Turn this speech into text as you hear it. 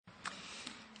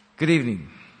Good evening.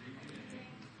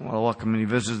 Well, I welcome any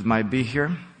visitors that might be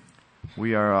here.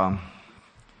 We are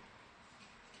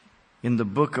in the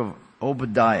book of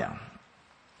Obadiah.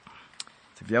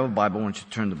 So if you have a Bible, I want you to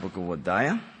turn to the book of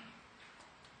Obadiah.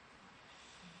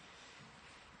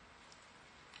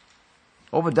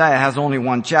 Obadiah has only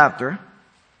one chapter,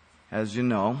 as you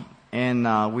know,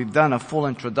 and we've done a full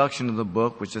introduction to the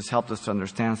book, which has helped us to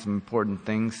understand some important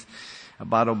things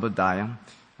about Obadiah.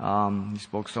 He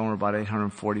spoke somewhere about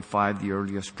 845, the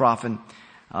earliest prophet.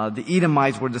 The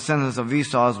Edomites were descendants of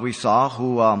Esau, as we saw,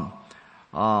 who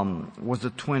was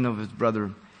the twin of his brother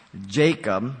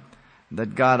Jacob,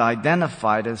 that God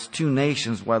identified as two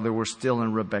nations while they were still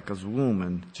in Rebekah's womb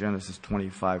in Genesis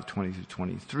 25,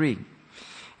 20-23.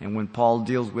 And when Paul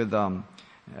deals with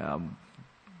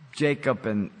Jacob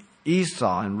and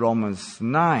Esau in Romans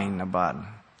 9 about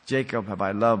Jacob have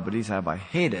I loved, but Esau have I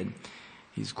hated,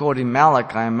 he's quoting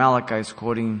Malachi, and Malachi is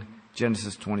quoting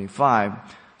Genesis 25.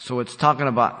 So it's talking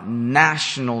about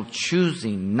national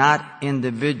choosing, not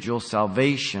individual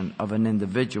salvation of an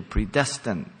individual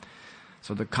predestined.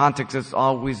 So the context is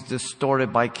always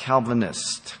distorted by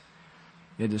Calvinists.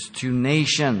 It is two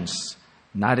nations,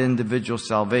 not individual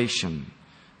salvation.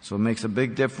 So it makes a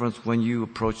big difference when you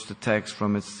approach the text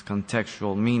from its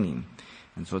contextual meaning.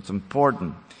 And so it's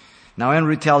important. Now in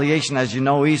retaliation, as you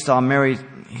know, Esau married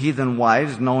heathen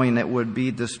wives, knowing it would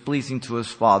be displeasing to his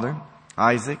father,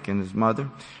 Isaac, and his mother,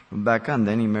 Rebekah. And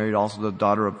then he married also the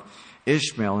daughter of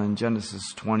Ishmael in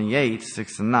Genesis 28,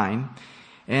 6 and 9.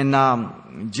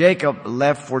 And Jacob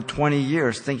left for 20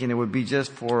 years, thinking it would be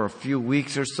just for a few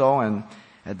weeks or so. And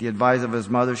at the advice of his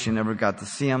mother, she never got to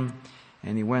see him.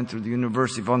 And he went through the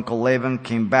university of Uncle Laban,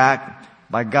 came back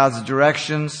by God's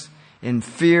directions in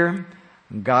fear.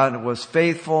 God was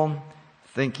faithful,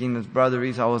 thinking his brother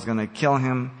Esau was going to kill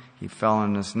him. He fell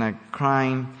on his neck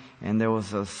crying, and there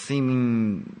was a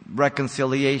seeming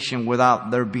reconciliation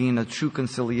without there being a true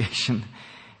conciliation.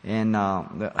 And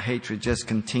the hatred just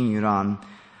continued on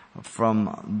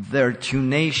from their two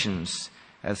nations,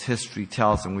 as history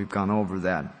tells, and we've gone over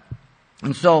that.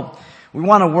 And so we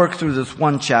want to work through this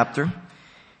one chapter.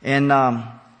 And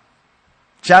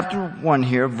chapter 1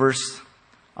 here, verse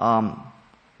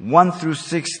 1 through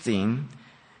 16,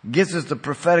 gives us the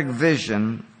prophetic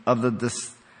vision of the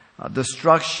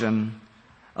destruction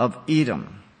of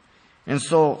Edom. And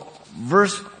so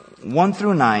verse 1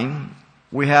 through 9,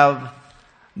 we have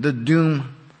the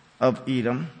doom of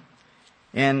Edom.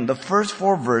 And the first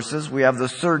 4 verses, we have the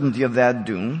certainty of that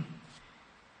doom.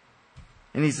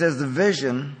 And he says, the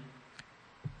vision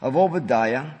of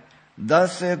Obadiah,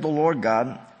 thus saith the Lord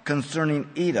God concerning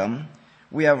Edom,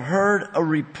 we have heard a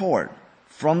report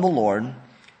from the Lord,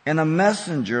 and a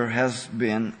messenger has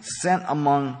been sent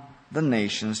among the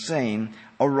nations, saying,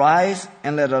 arise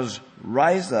and let us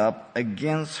rise up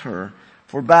against her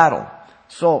for battle.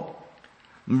 So,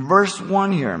 verse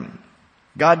 1 here,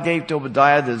 God gave to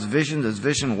Obadiah this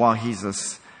vision while he's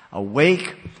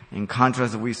awake. In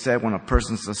contrast to what we said, when a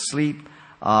person's asleep,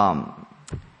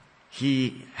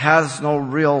 he has no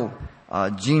real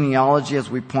genealogy,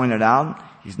 as we pointed out.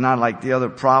 He's not like the other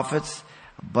prophets,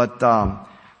 but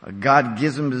God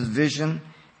gives him this vision,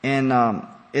 and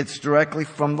it's directly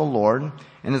from the Lord,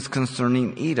 and it's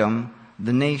concerning Edom,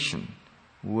 the nation,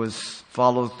 who was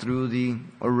followed through the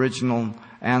original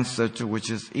ancestor, which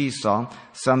is Esau.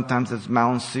 Sometimes it's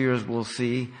Mount Seir, we'll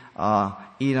see.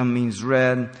 Edom means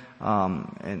red,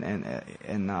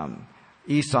 and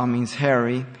Esau means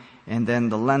hairy, and then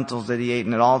the lentils that he ate,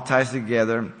 and it all ties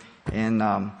together. And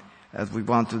as we've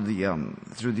gone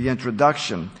through the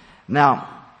introduction, now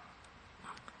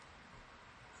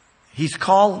he's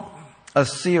called a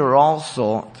seer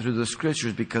also through the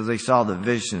scriptures because they saw the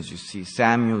visions. You see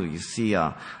Samuel, you see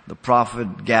the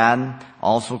prophet Gad,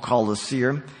 also called a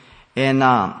seer. And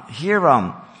here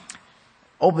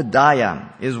Obadiah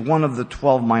is one of the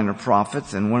 12 minor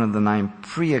prophets and one of the 9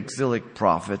 pre-exilic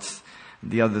prophets.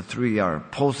 The other 3 are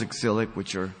post-exilic,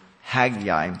 which are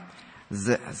Haggai,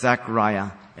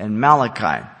 Zechariah, and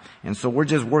Malachi. And so we're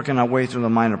just working our way through the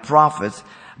minor prophets.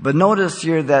 But notice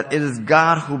here that it is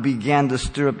God who began to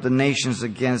stir up the nations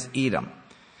against Edom.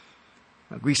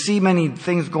 We see many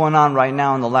things going on right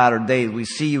now in the latter days. We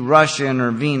see Russia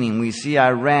intervening. We see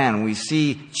Iran. We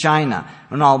see China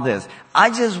and all this. I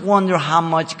just wonder how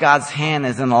much God's hand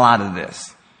is in a lot of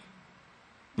this.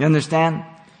 You understand?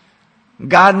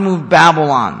 God moved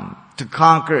Babylon to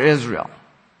conquer Israel.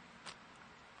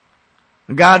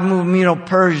 God moved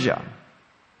Medo-Persia.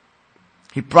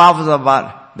 He prophesied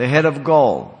about the head of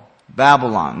gold,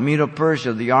 Babylon,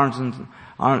 Medo-Persia, the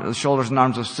shoulders and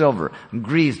arms of silver,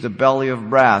 Greece, the belly of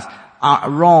brass,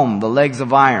 Rome, the legs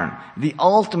of iron. The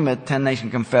ultimate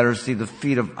 10-nation confederacy, the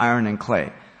feet of iron and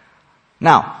clay.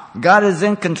 Now, God is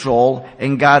in control,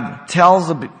 and God tells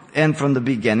the end from the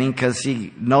beginning because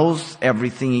He knows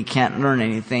everything. He can't learn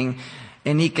anything.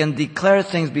 And He can declare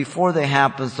things before they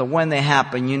happen, so when they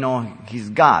happen, you know He's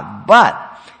God. But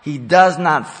He does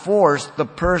not force the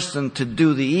person to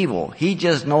do the evil. He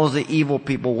just knows the evil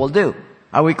people will do.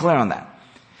 Are we clear on that?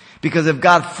 Because if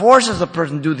God forces a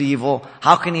person to do the evil,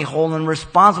 how can He hold him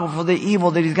responsible for the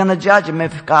evil that He's going to judge him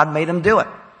if God made him do it?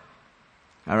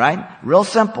 All right? Real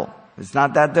simple. It's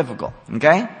not that difficult.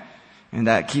 Okay? And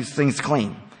that keeps things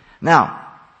clean. Now,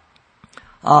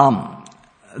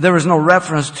 there is no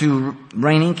reference to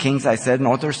reigning kings, I said,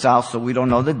 north or south, so we don't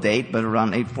know the date, but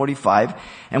around 845.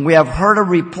 And we have heard a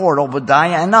report,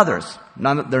 Obadiah and others.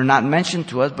 They're not mentioned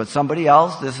to us, but somebody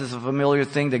else, this is a familiar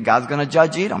thing, that God's going to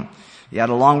judge Edom. He had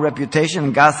a long reputation,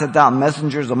 and God sent out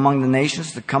messengers among the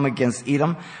nations to come against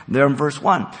Edom. There in verse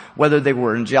 1. Whether they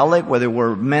were angelic, whether they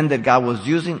were men that God was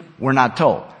using, we're not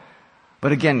told.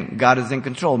 But again, God is in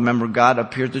control. Remember, God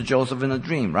appeared to Joseph in a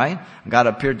dream, right? God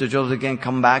appeared to Joseph again,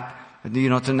 come back,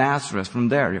 to Nazareth from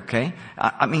there, okay?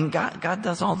 I mean, God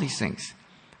does all these things.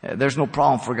 There's no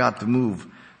problem for God to move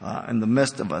in the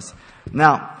midst of us.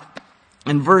 Now,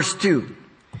 in verse 2,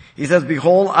 He says,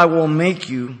 "Behold, I will make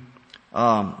you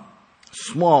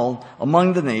small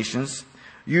among the nations.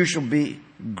 You shall be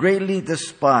greatly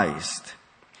despised."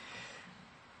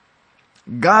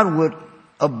 God would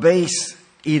abase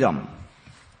Edom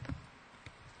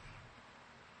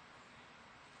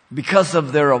because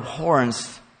of their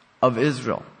abhorrence of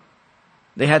Israel.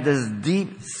 They had this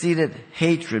deep-seated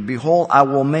hatred. "Behold, I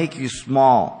will make you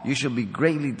small. You shall be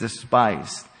greatly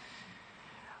despised."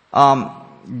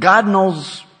 God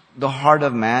knows the heart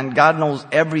of man. God knows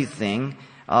everything.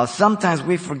 Sometimes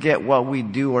we forget what we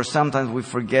do, or sometimes we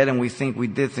forget and we think we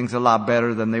did things a lot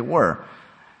better than they were.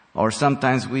 Or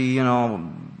sometimes we,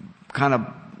 kind of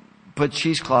put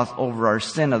cheesecloth over our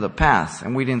sin of the past,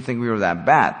 and we didn't think we were that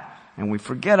bad, and we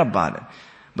forget about it.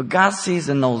 But God sees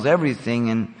and knows everything,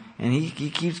 and He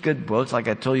keeps good books. Like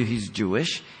I told you, He's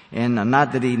Jewish, and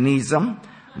not that He needs them,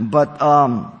 but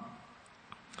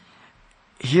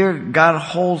here God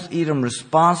holds Edom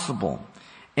responsible.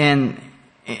 And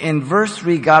in verse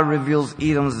 3, God reveals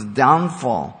Edom's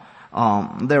downfall,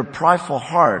 their prideful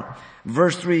heart.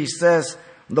 Verse 3 says,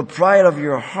 "The pride of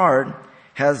your heart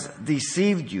has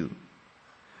deceived you.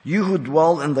 You who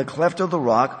dwell in the cleft of the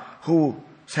rock, whose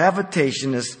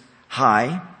habitation is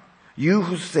high, you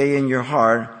who say in your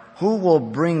heart, who will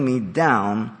bring me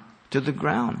down to the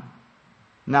ground?"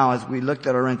 Now, as we looked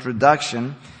at our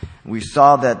introduction, we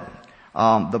saw that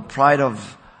the pride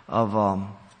of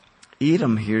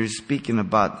Edom here is speaking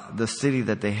about the city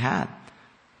that they had,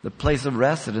 the place of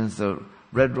residence, the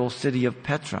red rose city of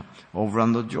Petra, over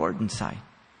on the Jordan side.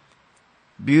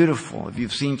 Beautiful. If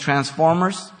you've seen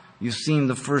Transformers, you've seen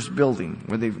the first building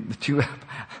where the two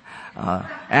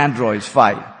androids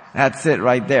fight. That's it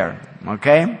right there.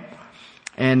 Okay?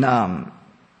 And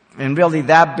really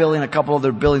that building, a couple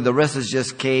other buildings, the rest is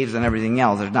just caves and everything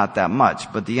else. There's not that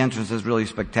much, but the entrance is really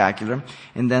spectacular.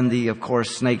 And then of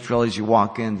course, snake trail as you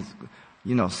walk in,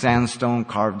 sandstone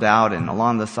carved out, and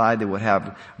along the side they would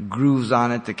have grooves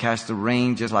on it to catch the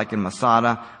rain, just like in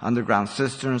Masada, underground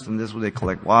cisterns, and this is where they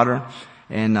collect water.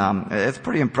 And it's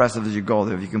pretty impressive as you go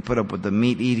there, if you can put up with the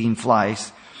meat-eating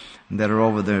flies that are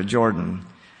over there, Jordan.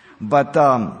 But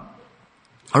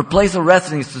her place of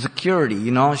residence is security.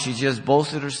 She just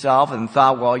boasted herself and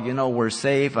thought, well, we're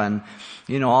safe, and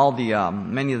all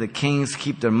many of the kings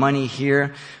keep their money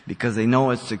here because they know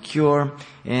it's secure.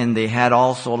 And they had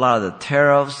also a lot of the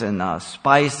tariffs and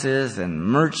spices and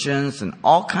merchants and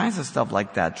all kinds of stuff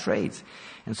like that, trades.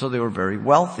 And so they were very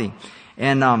wealthy.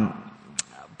 And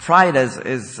pride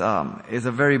is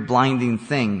a very blinding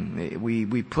thing.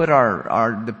 We put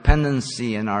our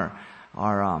dependency and our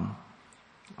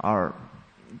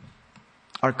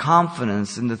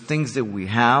confidence in the things that we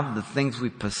have, the things we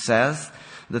possess,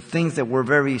 the things that we're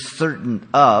very certain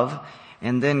of,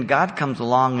 and then God comes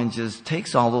along and just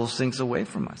takes all those things away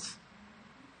from us.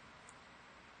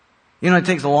 It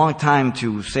takes a long time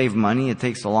to save money. It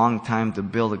takes a long time to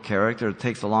build a character. It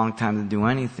takes a long time to do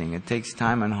anything. It takes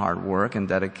time and hard work and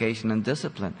dedication and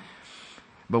discipline.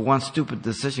 But one stupid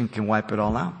decision can wipe it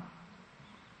all out.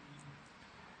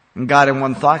 And God in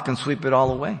one thought can sweep it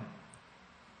all away.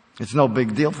 It's no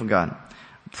big deal for God.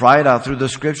 Pride out through the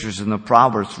scriptures and the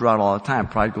Proverbs throughout all the time.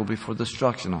 Pride go before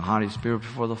destruction, a haughty spirit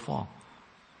before the fall.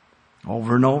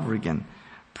 Over and over again.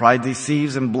 Pride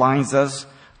deceives and blinds us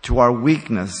to our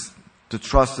weakness, to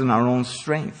trust in our own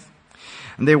strength.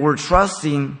 And they were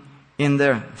trusting in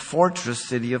the fortress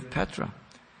city of Petra,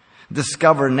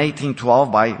 discovered in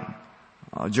 1812 by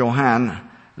Johann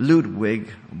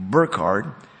Ludwig Burckhardt,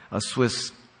 a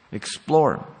Swiss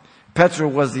explorer. Petra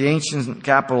was the ancient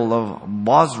capital of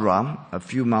Bozrah, a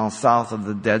few miles south of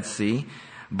the Dead Sea.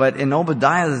 But in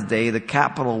Obadiah's day, the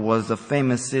capital was the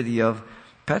famous city of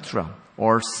Petra,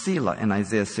 or Selah, in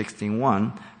Isaiah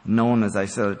 16:1, known, as I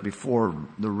said before,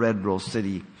 the Red Rose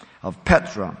city of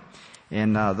Petra.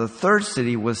 And the third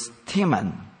city was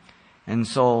Teman. And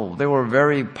so they were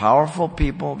very powerful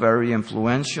people, very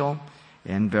influential,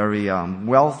 and very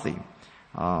wealthy.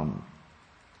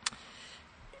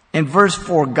 In verse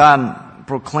 4, God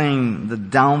proclaimed the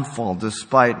downfall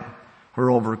despite her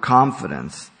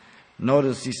overconfidence.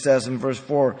 Notice he says in verse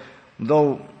 4,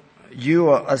 though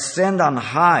you ascend on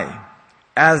high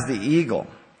as the eagle,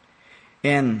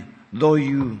 and though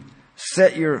you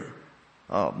set your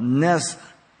nest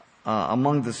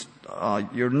among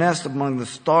the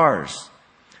stars,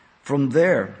 from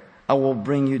there I will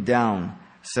bring you down,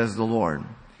 says the Lord.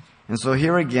 And so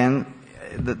here again,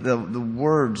 the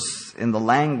words in the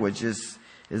language is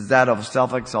that of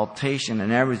self-exaltation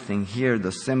and everything. Here,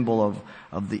 the symbol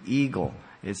of the eagle,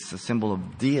 it's a symbol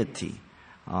of deity.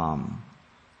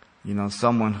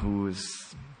 Someone who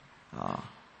is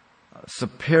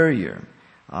superior.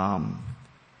 And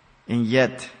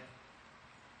yet,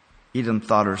 Edom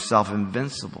thought herself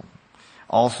invincible.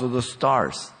 Also the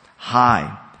stars,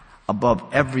 high above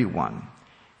everyone.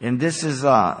 And this is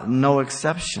no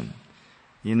exception.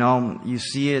 You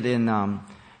see it in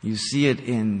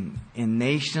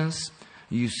nations.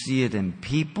 You see it in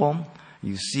people.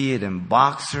 You see it in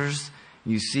boxers.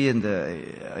 You see it in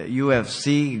the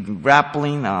UFC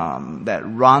grappling. That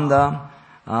Ronda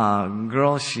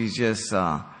girl,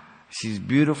 she's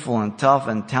beautiful and tough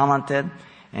and talented,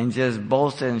 and just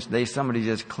boasted. And somebody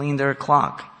just cleaned their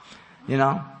clock.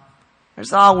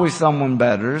 There's always someone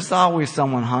better. There's always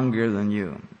someone hungrier than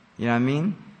you. You know what I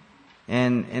mean?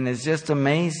 And it's just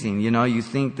amazing. You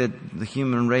think that the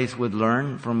human race would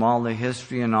learn from all the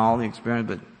history and all the experience,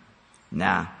 but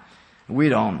nah, we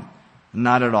don't.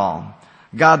 Not at all.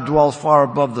 God dwells far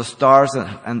above the stars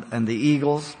and the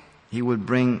eagles. He would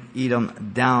bring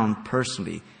Edom down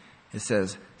personally. It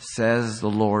says the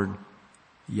Lord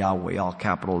Yahweh, all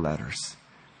capital letters.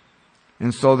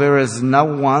 And so there is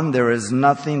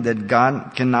nothing that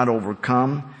God cannot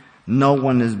overcome. No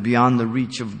one is beyond the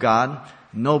reach of God.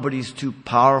 Nobody's too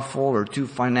powerful or too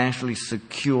financially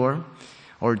secure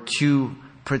or too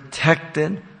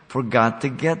protected for God to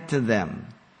get to them.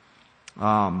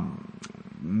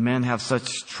 Men have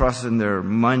such trust in their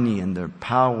money and their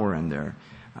power and their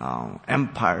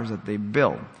empires that they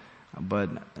build.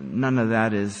 But none of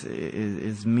that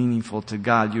is meaningful to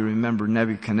God. You remember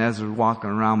Nebuchadnezzar walking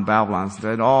around Babylon and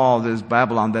said, "Oh, this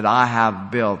Babylon that I have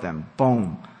built," and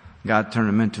boom, God turned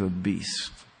him into a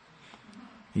beast.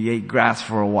 He ate grass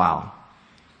for a while.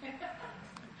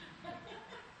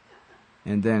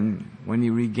 And then when he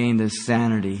regained his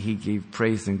sanity, he gave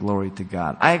praise and glory to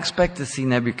God. I expect to see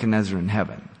Nebuchadnezzar in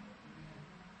heaven.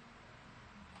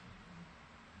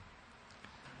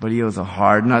 But he was a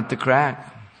hard nut to crack.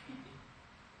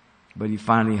 But he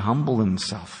finally humbled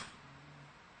himself.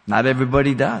 Not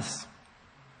everybody does.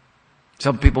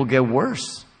 Some people get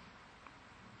worse.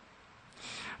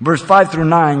 Verse 5 through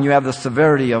 9, you have the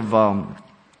severity of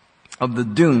the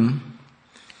doom.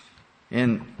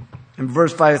 In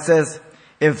verse 5 it says,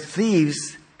 if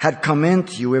thieves had come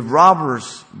into you, if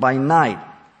robbers by night,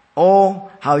 oh,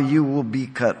 how you will be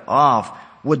cut off.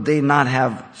 Would they not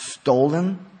have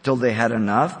stolen till they had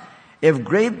enough? If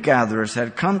grape gatherers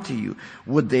had come to you,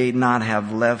 would they not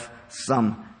have left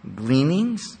some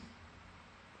gleanings?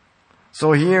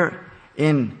 So here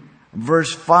in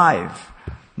verse 5,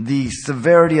 the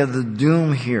severity of the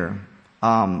doom here.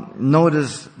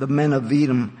 Notice the men of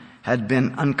Edom had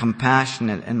been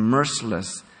uncompassionate and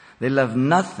merciless. They left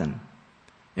nothing,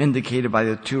 indicated by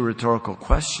the two rhetorical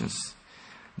questions.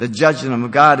 The judgment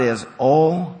of God is,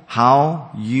 oh,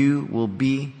 how you will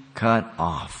be cut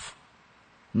off.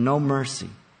 No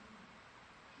mercy.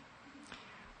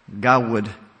 God would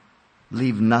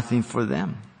leave nothing for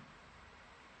them.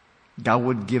 God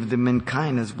would give them in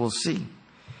kindness, we'll see.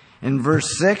 In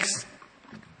verse 6,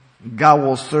 God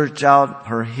will search out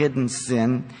her hidden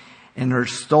sin and her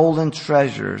stolen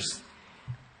treasures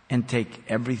and take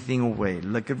everything away.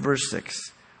 Look at verse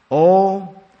 6.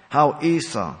 Oh, how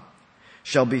Esau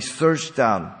shall be searched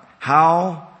out,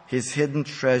 how his hidden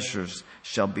treasures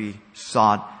shall be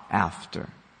sought after.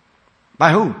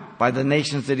 By who? By the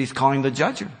nations that he's calling the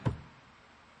judger.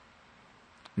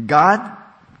 God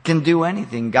can do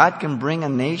anything. God can bring a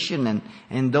nation,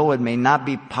 and though it may not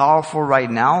be powerful right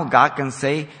now, God can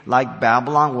say, like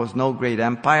Babylon was no great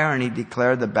empire, and He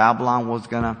declared that Babylon was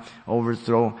going to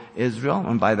overthrow Israel.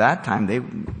 And by that time,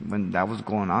 when that was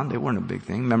going on, they weren't a big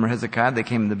thing. Remember Hezekiah? They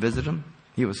came to visit him.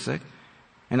 He was sick.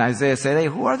 And Isaiah said, hey,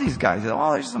 who are these guys? He said,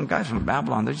 oh, there's some guys from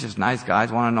Babylon. They're just nice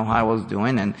guys. Want to know how I was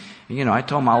doing. And, I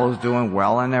told them I was doing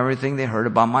well and everything. They heard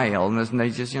about my illness and they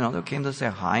just, they came to say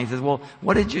hi. He says, well,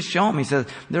 what did you show them? He says,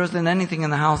 there wasn't anything in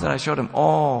the house that I showed them.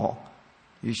 Oh,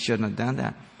 you shouldn't have done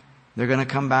that. They're going to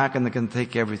come back and they're going to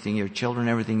take everything, your children,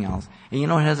 everything else. And you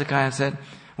know what Hezekiah said?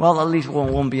 Well, at least it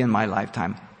won't be in my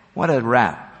lifetime. What a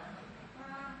rat.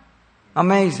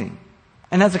 Amazing.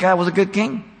 And Hezekiah was a good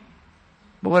king.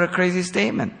 But what a crazy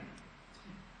statement.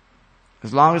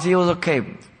 As long as he was okay,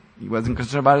 he wasn't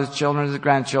concerned about his children, his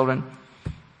grandchildren,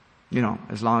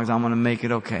 as long as I'm going to make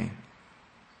it okay.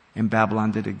 And Babylon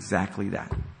did exactly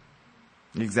that.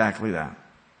 Exactly that.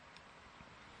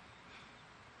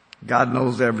 God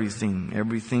knows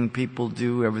everything people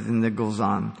do, everything that goes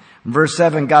on. In verse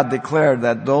 7, God declared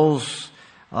that those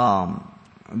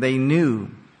they knew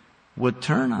would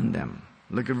turn on them.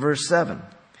 Look at verse 7.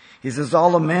 He says, all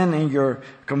the men in your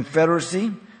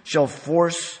confederacy shall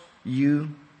force you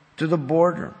to the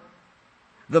border.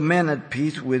 The men at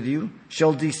peace with you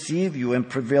shall deceive you and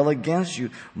prevail against you.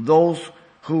 Those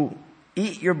who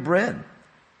eat your bread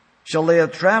shall lay a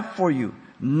trap for you.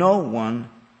 No one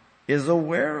is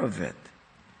aware of it.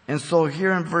 And so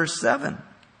here in verse 7,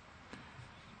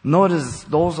 notice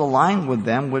those aligned with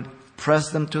them would press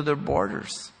them to their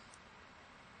borders.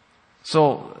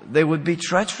 So they would be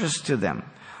treacherous to them.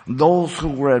 Those who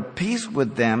were at peace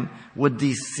with them would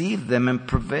deceive them and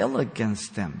prevail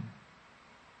against them.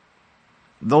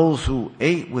 Those who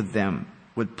ate with them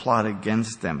would plot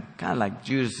against them, kind of like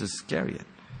Judas Iscariot.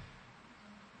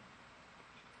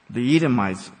 The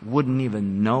Edomites wouldn't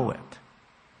even know it.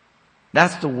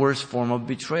 That's the worst form of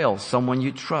betrayal. Someone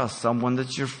you trust, someone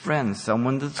that's your friend,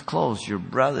 someone that's close, your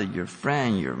brother, your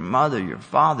friend, your mother, your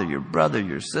father, your brother,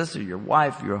 your sister, your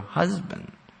wife, your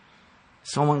husband.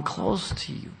 Someone close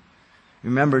to you.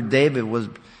 Remember, David was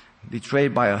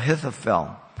betrayed by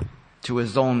Ahithophel to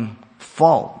his own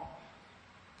fault,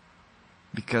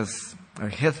 because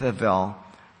Ahithophel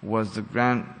was the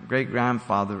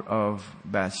great-grandfather of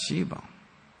Bathsheba.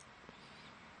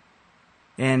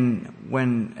 And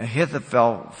when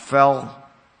Ahithophel fell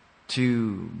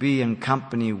to be in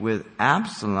company with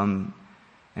Absalom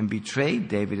and betrayed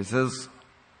David, it says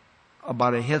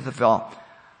about Ahithophel,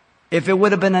 if it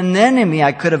would have been an enemy,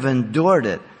 I could have endured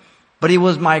it. But he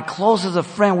was my closest of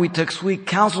friend. We took sweet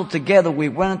counsel together. We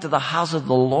went into the house of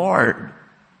the Lord.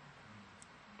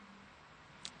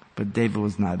 But David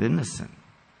was not innocent,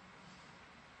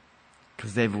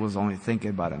 because David was only thinking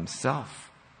about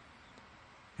himself.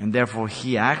 And therefore,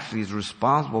 he actually is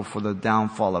responsible for the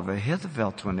downfall of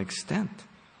Ahithophel to an extent,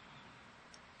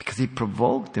 because he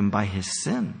provoked him by his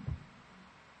sin.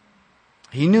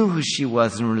 He knew who she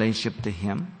was in relationship to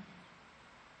him.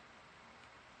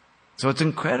 So it's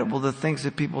incredible the things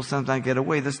that people sometimes get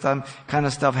away. This kind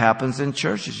of stuff happens in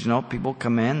churches. People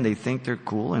come in, they think they're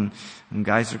cool, and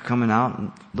guys are coming out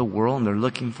in the world and they're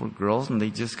looking for girls, and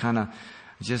they just kind of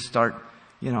start,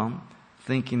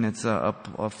 thinking it's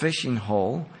a fishing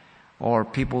hole, or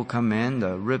people come in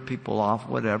to rip people off,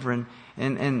 whatever.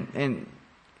 And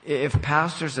if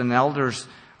pastors and elders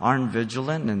aren't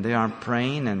vigilant and they aren't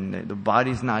praying and the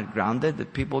body's not grounded,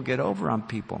 that people get over on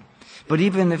people. But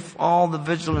even if all the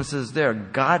vigilance is there,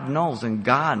 God knows, and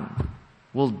God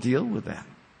will deal with that.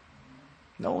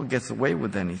 No one gets away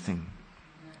with anything.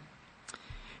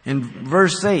 In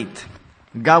verse 8,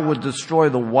 God would destroy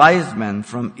the wise men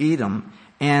from Edom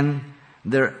and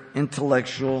their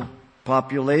intellectual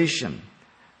population.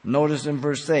 Notice in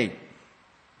verse 8,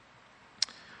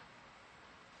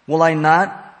 will I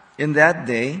not in that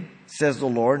day, says the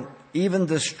Lord, even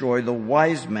destroy the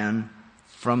wise men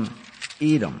from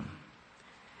Edom,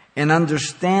 and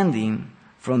understanding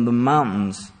from the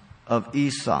mountains of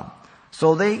Esau.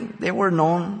 So they were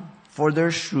known for their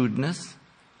shrewdness,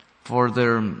 for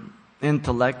their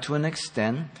intellect to an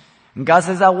extent. And God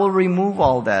says, I will remove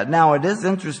all that. Now, it is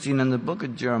interesting in the book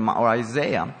of Jeremiah or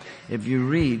Isaiah, if you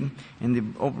read in the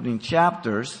opening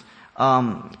chapters,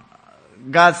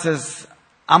 God says,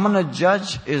 I'm going to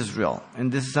judge Israel.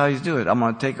 And this is how He's doing it. I'm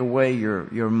going to take away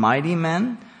your mighty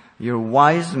men, your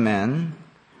wise men,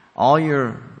 all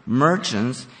your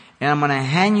merchants, and I'm going to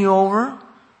hand you over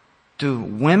to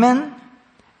women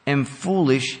and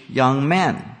foolish young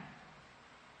men.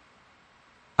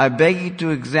 I beg you to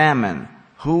examine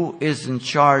who is in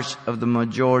charge of the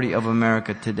majority of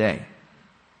America today.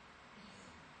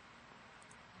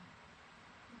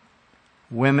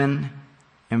 women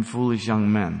and foolish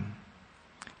young men.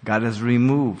 God has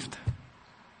removed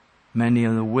many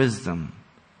of the wisdom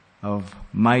of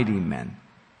mighty men,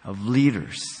 of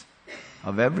leaders,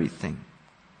 of everything.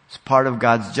 It's part of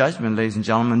God's judgment, ladies and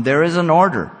gentlemen. There is an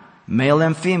order, male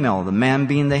and female, the man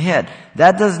being the head.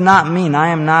 That does not mean I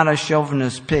am not a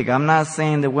chauvinist pig. I'm not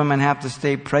saying that women have to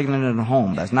stay pregnant at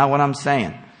home. That's not what I'm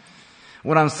saying.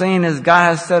 What I'm saying is God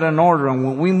has set an order, and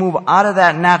when we move out of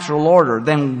that natural order,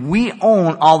 then we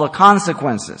own all the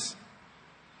consequences.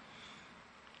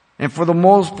 And for the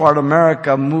most part,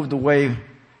 America moved away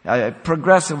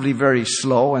progressively very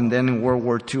slow, and then in World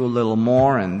War II a little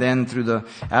more, and then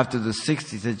after the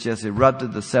 60s it just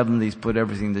erupted. The 70s put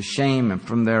everything to shame, and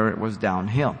from there it was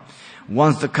downhill.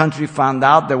 Once the country found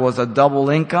out there was a double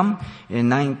income in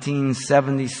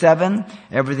 1977,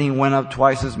 everything went up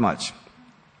twice as much.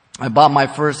 I bought my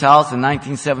first house in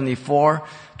 1974,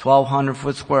 1,200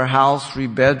 foot square house,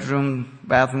 3-bedroom,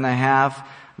 bath and a half,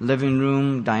 living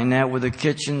room, dinette with a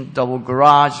kitchen, double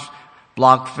garage,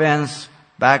 block fence,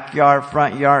 backyard,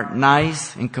 front yard,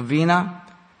 nice, in Covina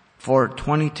for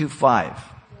 $22,500.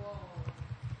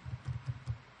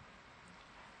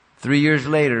 3 years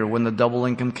later, when the double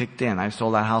income kicked in, I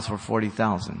sold that house for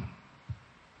 $40,000.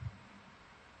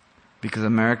 Because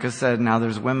America said, now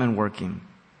there's women working.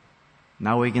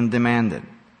 Now we can demand it.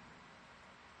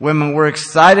 Women were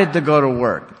excited to go to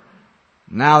work.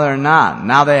 Now they're not.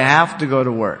 Now they have to go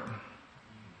to work.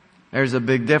 There's a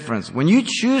big difference. When you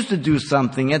choose to do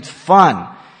something, it's fun.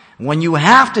 When you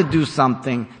have to do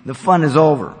something, the fun is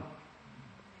over.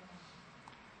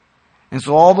 And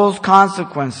so all those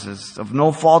consequences of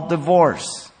no-fault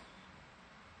divorce,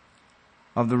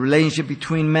 of the relationship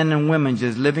between men and women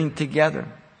just living together,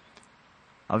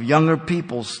 of younger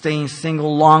people staying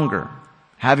single longer,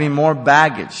 having more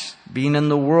baggage, being in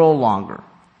the world longer,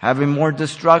 having more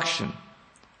destruction,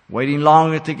 waiting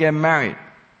longer to get married,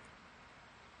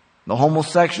 the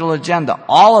homosexual agenda,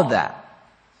 all of that,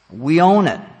 we own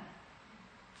it.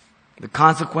 The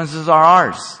consequences are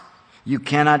ours. You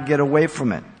cannot get away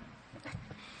from it.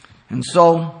 And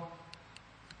so,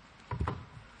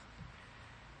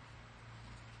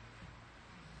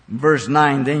 verse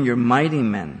 9, then your mighty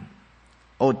men,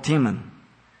 O Timon,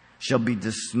 shall be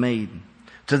dismayed,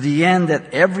 to the end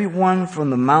that everyone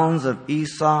from the mountains of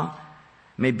Esau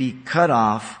may be cut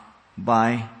off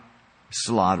by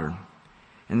slaughter.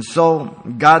 And so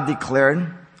God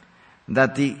declared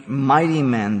that the mighty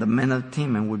men, the men of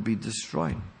Timon, would be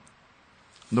destroyed.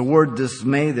 The word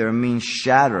dismay there means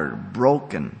shattered,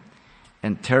 broken,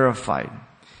 and terrified.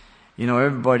 You know,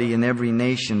 everybody in every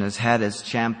nation has had its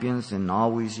champions and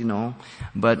always,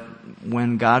 but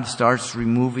when God starts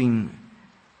removing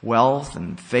wealth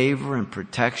and favor and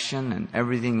protection and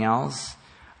everything else,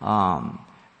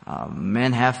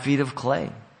 men have feet of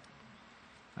clay.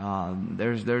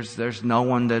 There's no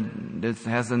one that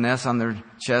has an S on their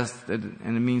chest and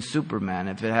it means Superman.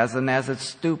 If it has an S, it's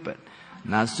stupid,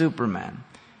 not Superman.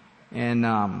 And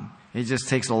it just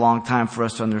takes a long time for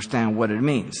us to understand what it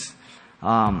means.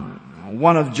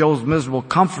 One of Job's miserable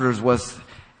comforters was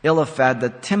Eliphaz the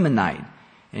Temanite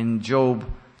in Job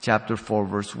chapter 4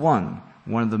 verse 1.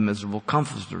 One of the miserable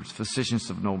comforters, physicians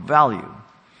of no value.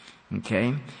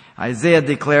 Okay? Isaiah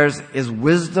declares, is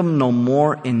wisdom no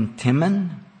more in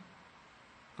Timon?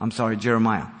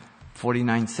 Jeremiah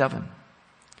 49:7.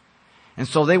 And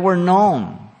so they were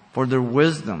known for their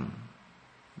wisdom,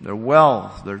 their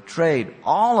wealth, their trade,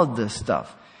 all of this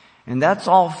stuff. And that's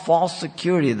all false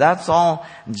security. That's all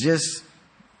just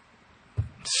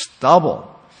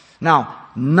stubble. Now,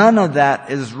 none of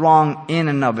that is wrong in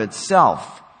and of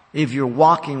itself. If you're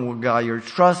walking with God, you're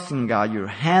trusting God, you're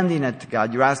handing it to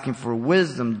God, you're asking for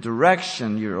wisdom,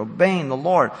 direction, you're obeying the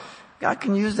Lord, God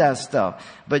can use that stuff.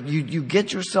 But you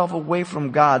get yourself away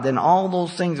from God, then all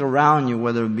those things around you,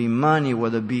 whether it be money,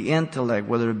 whether it be intellect,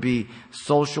 whether it be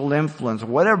social influence,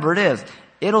 whatever it is,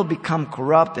 it'll become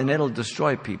corrupt and it'll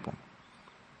destroy people.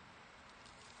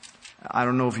 I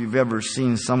don't know if you've ever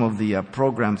seen some of the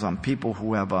programs on people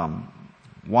who have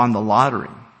won the lottery.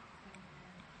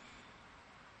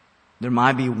 There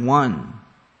might be 1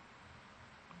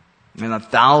 in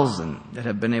 1,000 that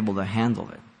have been able to handle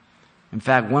it. In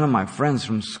fact, one of my friends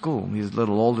from school, he's a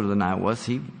little older than I was,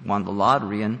 he won the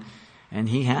lottery and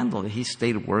he handled it. He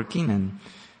stayed working and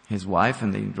his wife,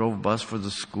 and they drove a bus for the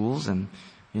schools and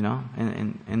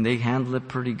they handled it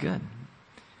pretty good.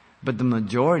 But the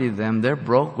majority of them, they're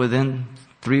broke within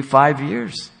 3-5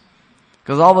 years.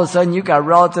 Because all of a sudden you got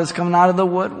relatives coming out of the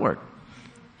woodwork.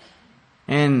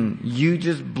 And you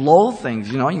just blow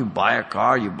things. You buy a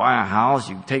car, you buy a house,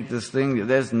 you take this thing,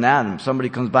 this and that, and somebody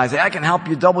comes by and say, I can help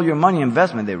you double your money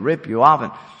investment. They rip you off.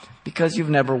 And Because you've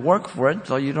never worked for it,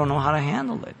 so you don't know how to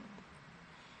handle it.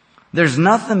 There's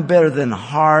nothing better than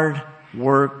hard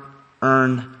work,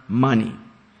 earned money.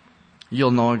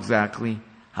 You'll know exactly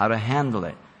how to handle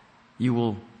it. You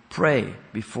will pray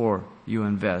before you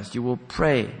invest. You will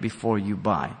pray before you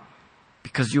buy.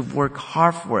 Because you've worked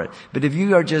hard for it. But if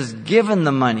you are just given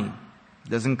the money, it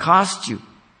doesn't cost you.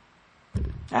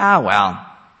 Well,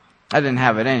 I didn't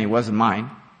have it anyway, it wasn't mine.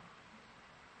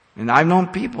 And I've known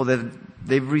people that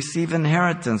they've received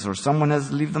inheritance or someone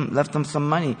has left them some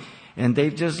money and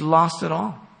they've just lost it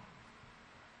all.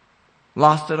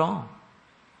 Lost it all.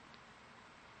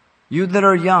 You that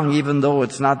are young, even though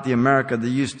it's not the America that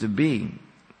used to be,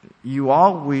 you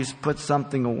always put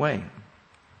something away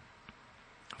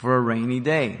for a rainy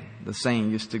day, the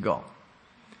saying used to go.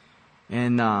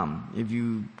 And if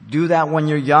you do that when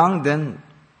you're young, then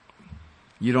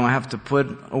you don't have to put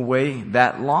away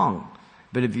that long.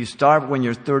 But if you start when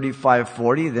you're 35,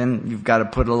 40, then you've got to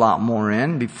put a lot more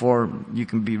in before you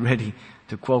can be ready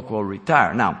to quote,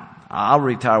 retire. Now, I'll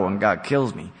retire when God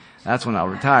kills me. That's when I'll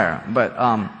retire.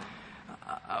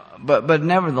 But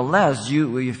nevertheless,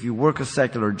 if you work a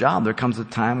secular job, there comes a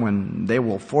time when they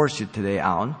will force you today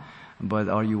out,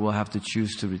 or you will have to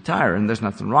choose to retire. And there's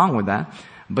nothing wrong with that.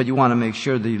 But you want to make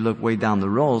sure that you look way down the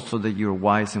road so that you're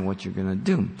wise in what you're going to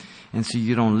do. And so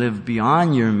you don't live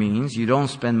beyond your means. You don't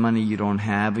spend money you don't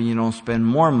have, and you don't spend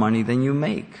more money than you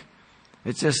make.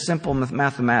 It's just simple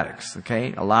mathematics,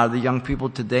 okay? A lot of the young people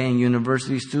today and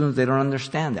university students, they don't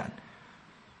understand that.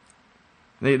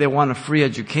 They want a free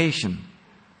education.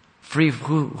 Free,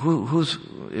 who's,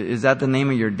 is that the name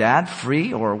of your dad?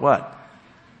 Free or what?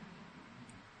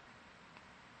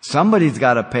 Somebody's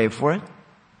got to pay for it.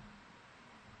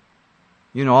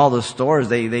 You know, all the stores,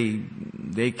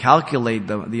 they calculate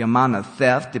the amount of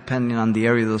theft depending on the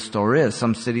area the store is.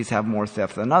 Some cities have more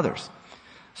theft than others.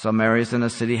 Some areas in a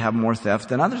city have more theft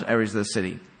than other areas of the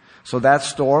city. So that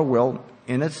store will,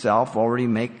 in itself, already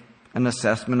make an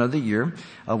assessment of the year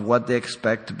of what they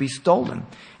expect to be stolen.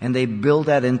 And they build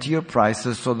that into your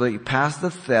prices so they pass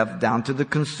the theft down to the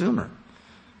consumer.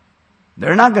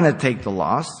 They're not going to take the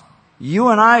loss. You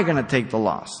and I are going to take the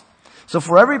loss. So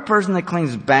for every person that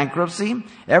claims bankruptcy,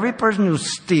 every person who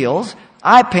steals,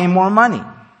 I pay more money.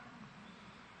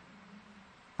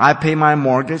 I pay my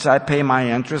mortgage, I pay my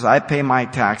interest, I pay my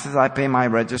taxes, I pay my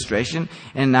registration,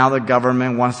 and now the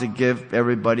government wants to give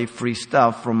everybody free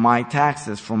stuff from my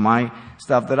taxes, from my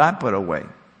stuff that I put away.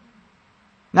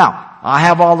 Now, I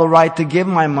have all the right to give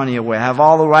my money away. I have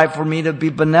all the right for me to be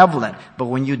benevolent. But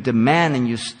when you demand and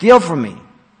you steal from me,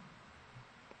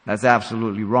 that's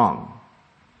absolutely wrong.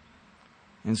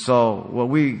 And so,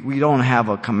 we don't have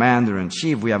a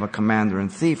commander-in-chief, we have a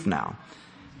commander-in-thief now.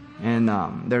 And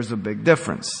there's a big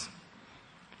difference.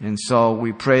 And so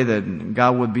we pray that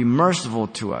God would be merciful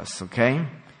to us, okay?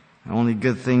 The only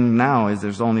good thing now is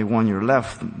there's only 1 year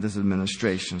left, this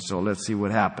administration. So let's see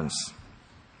what happens.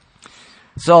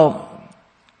 So,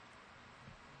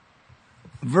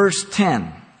 verse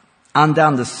 10, on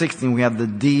down to 16, we have the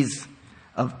deeds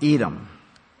of Edom.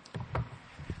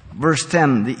 Verse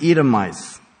 10, the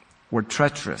Edomites were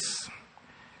treacherous.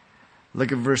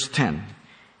 Look at verse 10.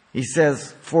 He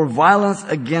says, for violence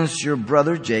against your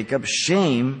brother Jacob,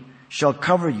 shame shall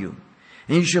cover you,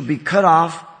 and you shall be cut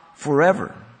off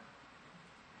forever.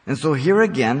 And so here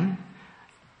again,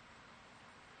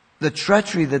 the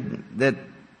treachery that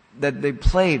they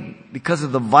played because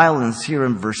of the violence here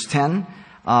in verse 10,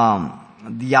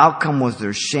 the outcome was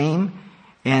their shame,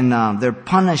 and their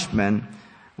punishment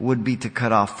would be to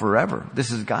cut off forever.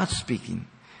 This is God speaking.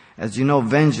 As you know,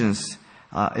 vengeance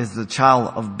is the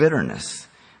child of bitterness.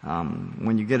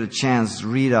 When you get a chance,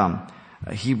 read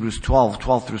Hebrews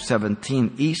 12 through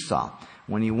 17. Esau,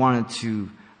 when he wanted to,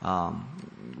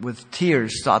 with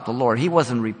tears, sought the Lord. He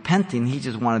wasn't repenting, he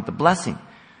just wanted the blessing.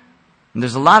 And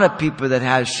there's a lot of people that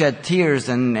have shed tears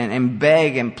and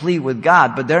beg and plead with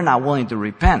God, but they're not willing to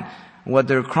repent. What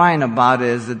they're crying about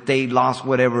is that they lost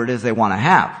whatever it is they want to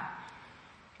have.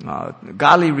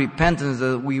 Godly repentance,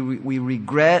 we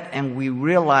regret and we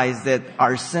realize that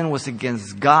our sin was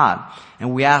against God,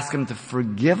 and we ask Him to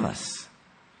forgive us.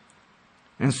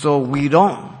 And so we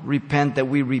don't repent that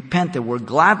we repented. We're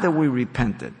glad that we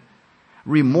repented.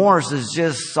 Remorse is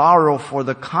just sorrow for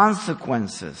the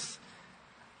consequences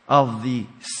of the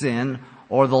sin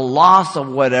or the loss of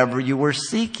whatever you were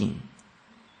seeking.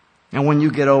 And when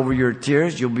you get over your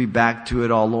tears, you'll be back to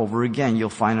it all over again. You'll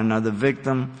find another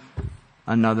victim,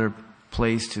 another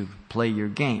place to play your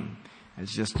game.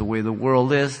 It's just the way the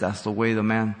world is. That's the way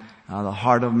the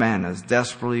heart of man is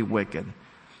desperately wicked.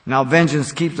 Now,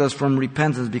 vengeance keeps us from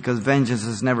repentance because vengeance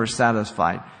is never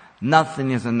satisfied.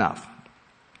 Nothing is enough.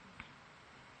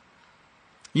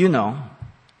 You know.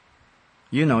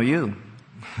 You know you.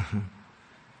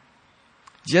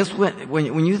 Just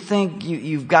when you think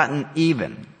you've gotten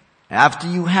even, after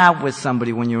you have with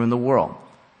somebody when you're in the world,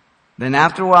 then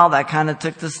after a while that kind of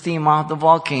took the steam off the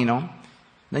volcano.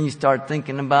 Then you start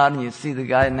thinking about it and you see the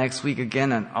guy next week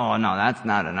again and, oh no, that's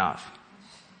not enough.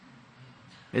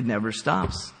 It never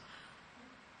stops.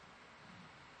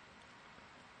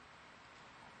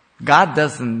 God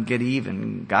doesn't get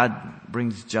even. God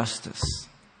brings justice.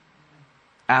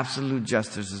 Absolute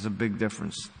justice is a big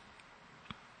difference.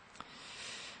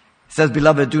 It says,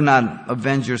 Beloved, do not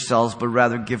avenge yourselves, but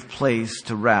rather give place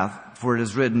to wrath. For it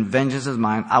is written, Vengeance is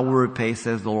mine, I will repay,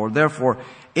 says the Lord. Therefore,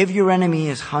 if your enemy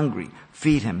is hungry,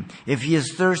 feed him. If he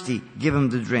is thirsty, give him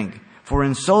to drink. For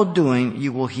in so doing,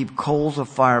 you will heap coals of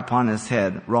fire upon his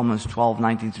head. Romans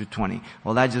 12:19-20.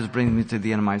 Well, that just brings me to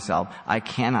the end of myself. I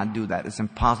cannot do that. It's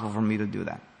impossible for me to do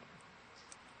that.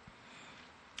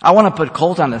 I want to put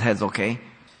coals on his head, okay?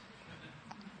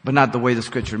 But not the way the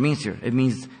scripture means here. It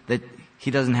means that he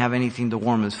doesn't have anything to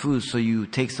warm his food, so you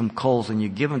take some coals and you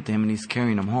give them to him and he's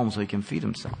carrying them home so he can feed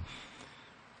himself.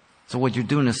 So what you're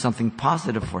doing is something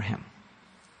positive for him.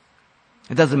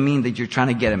 It doesn't mean that you're trying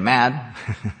to get him mad.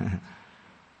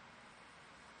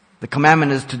 The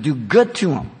commandment is to do good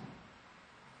to him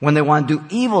when they want to do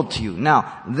evil to you.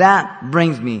 Now, that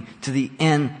brings me to the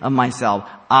end of myself.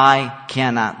 I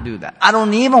cannot do that. I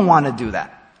don't even want to do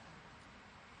that.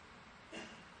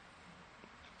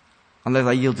 Unless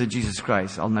I yield to Jesus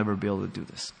Christ, I'll never be able to do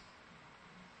this.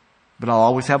 But I'll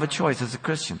always have a choice as a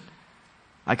Christian.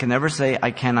 I can never say I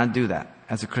cannot do that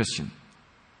as a Christian.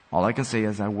 All I can say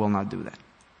is I will not do that.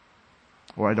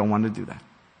 Or I don't want to do that.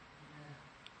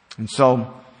 And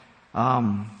so,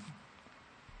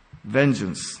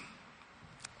 vengeance.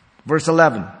 Verse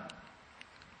 11.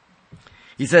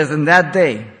 He says, In that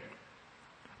day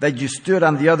that you stood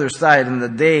on the other side, in the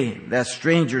day that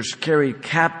strangers carried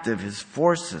captive his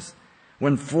forces,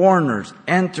 when foreigners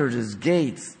entered his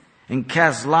gates and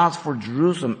cast lots for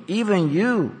Jerusalem, even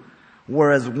you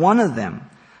were as one of them.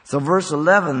 So verse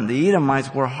 11, the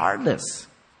Edomites were heartless.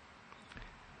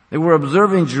 They were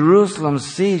observing Jerusalem's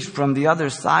siege from the other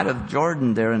side of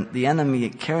Jordan there, and the enemy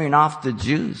carrying off the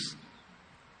Jews.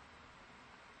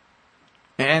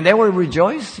 And they were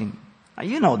rejoicing. Now,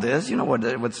 you know this. You know what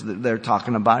they're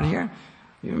talking about here.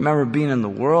 You remember being in the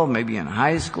world, maybe in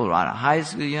high school or out of high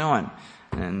school,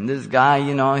 and this guy,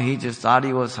 he just thought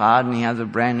he was hot and he has a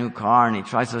brand new car and he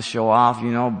tries to show off,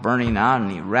 burning out,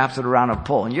 and he wraps it around a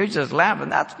pole. And you're just laughing.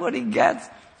 That's what he gets.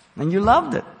 And you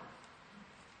loved it.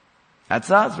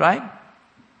 That's us, right?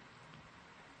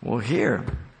 Well, here,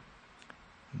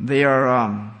 they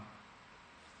are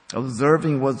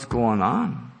observing what's going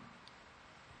on.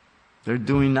 They're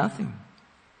doing nothing.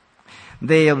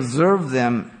 They observe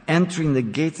them entering the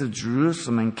gates of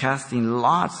Jerusalem and casting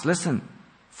lots. Listen.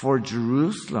 For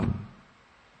Jerusalem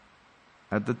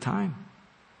at the time.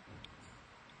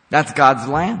 That's God's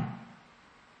land.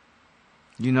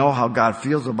 You know how God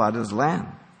feels about his land.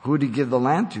 Who did he give the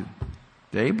land to?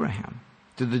 To Abraham.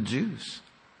 To the Jews.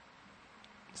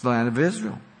 It's the land of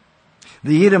Israel.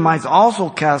 The Edomites also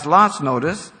cast lots,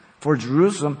 notice, for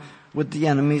Jerusalem with the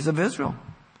enemies of Israel.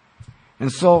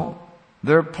 And so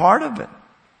they're part of it.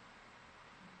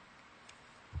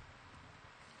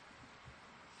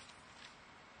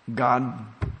 God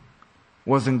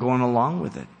wasn't going along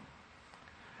with it.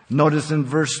 Notice in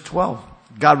verse 12,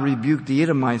 God rebuked the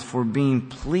Edomites for being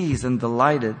pleased and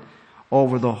delighted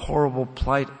over the horrible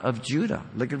plight of Judah.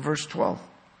 Look at verse 12.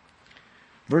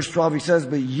 Verse 12, he says,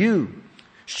 But you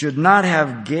should not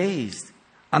have gazed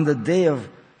on the day of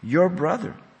your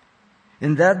brother,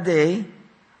 in that day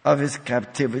of his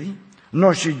captivity,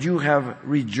 nor should you have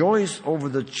rejoiced over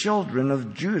the children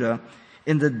of Judah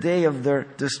in the day of their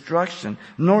destruction,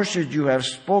 nor should you have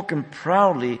spoken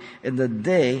proudly in the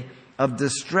day of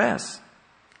distress.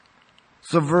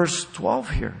 So verse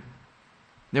 12 here,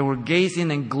 they were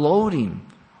gazing and gloating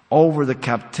over the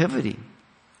captivity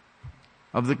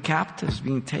of the captives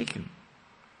being taken,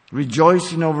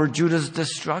 rejoicing over Judah's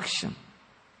destruction.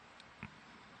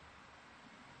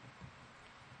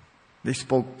 They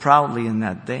spoke proudly in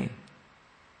that day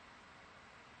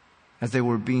as they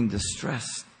were being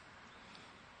distressed.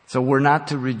 So we're not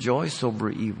to rejoice over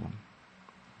evil.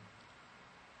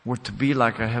 We're to be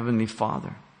like our Heavenly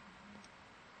Father.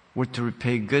 We're to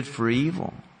repay good for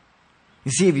evil.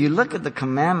 You see, if you look at the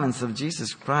commandments of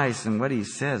Jesus Christ and what he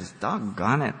says,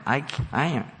 doggone it, I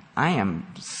am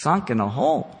sunk in a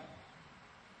hole.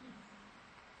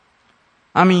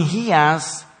 I mean, he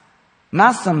asks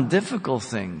not some difficult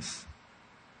things.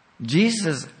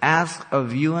 Jesus asks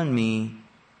of you and me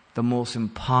the most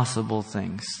impossible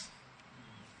things.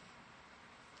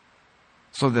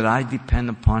 so that I depend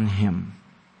upon Him.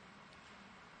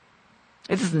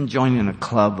 It isn't joining a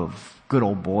club of good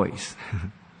old boys.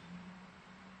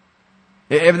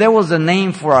 If there was a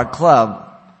name for our club,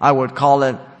 I would call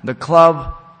it the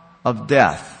Club of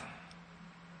Death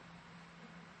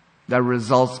that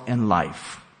results in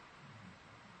life.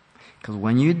 Because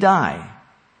when you die,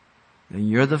 then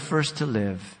you're the first to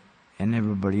live and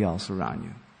everybody else around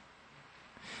you.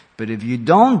 But if you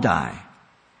don't die,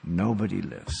 nobody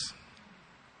lives.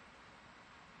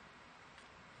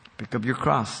 Pick up your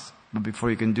cross. But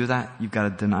before you can do that, you've got to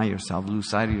deny yourself,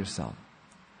 lose sight of yourself,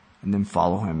 and then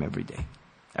follow Him every day.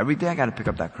 Every day I got to pick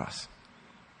up that cross.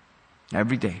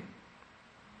 Every day.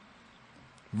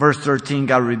 Verse 13,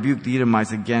 God rebuked the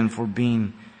Edomites again for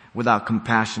being without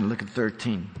compassion. Look at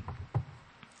 13.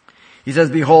 He says,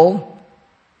 behold,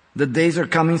 the days are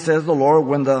coming, says the Lord,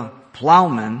 when the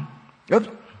plowman, I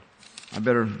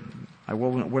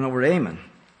went over to Amen.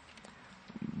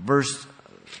 Verse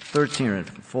 13,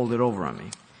 fold it over on me.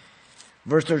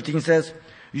 Verse 13 says,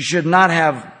 you should not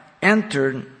have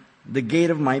entered the gate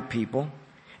of my people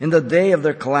in the day of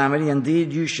their calamity.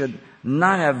 Indeed, you should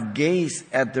not have gazed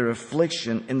at their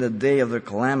affliction in the day of their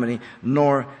calamity,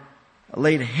 nor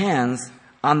laid hands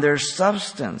on their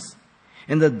substance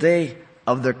in the day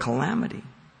of their calamity.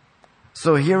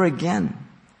 So here again,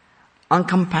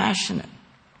 uncompassionate.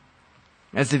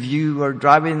 As if you are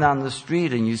driving down the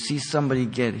street and you see somebody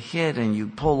get hit and you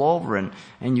pull over and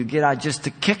you get out just to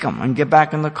kick them and get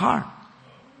back in the car.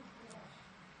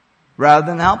 Rather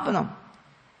than helping them.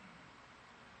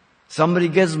 Somebody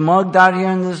gets mugged out here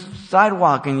on the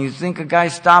sidewalk and you think a guy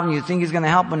stopped and you think he's going to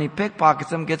help and he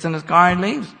pickpockets him, gets in his car and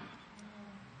leaves.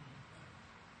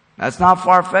 That's not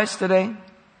far-fetched today.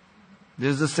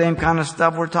 This is the same kind of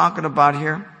stuff we're talking about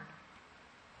here.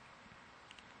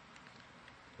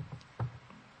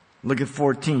 Look at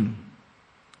 14.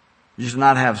 You should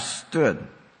not have stood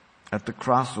at the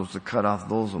crossroads to cut off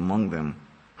those among them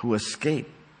who escape,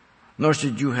 nor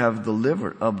should you have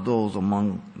delivered up those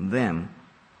among them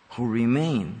who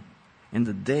remain in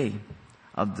the day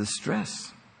of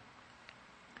distress.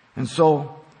 And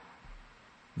so,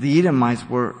 the Edomites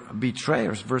were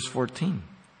betrayers, verse 14.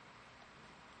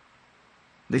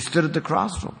 They stood at the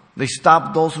crossroads. They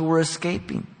stopped those who were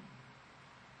escaping.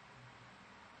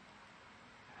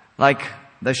 Like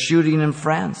the shooting in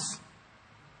France.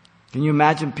 Can you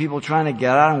imagine people trying to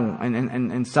get out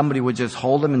and somebody would just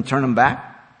hold them and turn them back?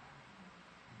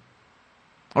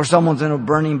 Or someone's in a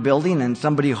burning building and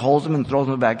somebody holds them and throws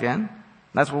them back in?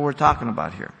 That's what we're talking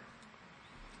about here.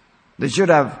 They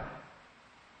shouldn't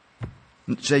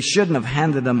have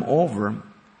handed them over,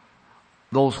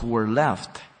 those who were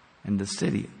left in the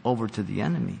city, over to the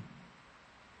enemy.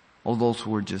 Or those who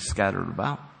were just scattered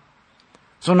about.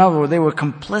 So in other words, they were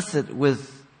complicit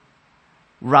with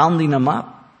rounding them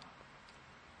up.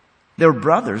 They're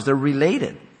brothers. They're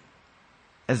related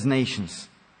as nations.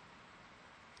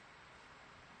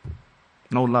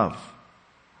 No love.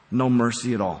 No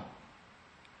mercy at all.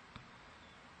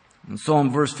 And so in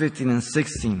verse 15 and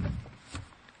 16,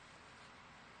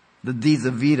 the deeds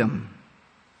of Edom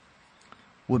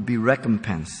would be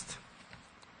recompensed.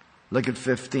 Look at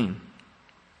 15.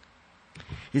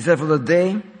 He said, for the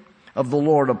day of the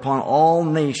Lord upon all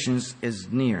nations is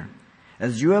near.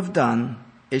 As you have done,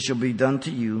 it shall be done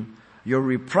to you. Your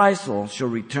reprisal shall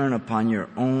return upon your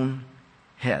own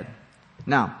head.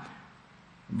 Now,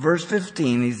 verse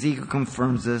 15, Ezekiel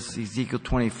confirms this, Ezekiel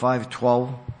 25,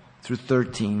 12 through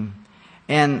 13.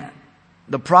 And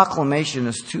the proclamation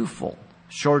is twofold,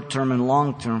 short-term and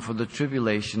long-term for the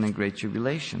tribulation and great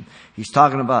tribulation. He's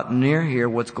talking about near here,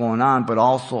 what's going on, but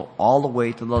also all the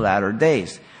way to the latter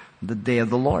days, the day of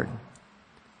the Lord.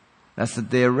 That's the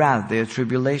day of wrath, the day of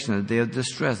tribulation, the day of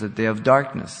distress, the day of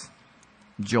darkness.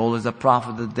 Joel is a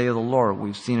prophet of the day of the Lord.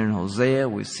 We've seen it in Hosea,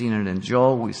 we've seen it in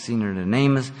Joel, we've seen it in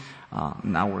Amos.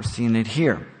 Now we're seeing it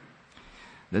here.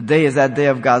 The day is that day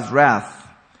of God's wrath.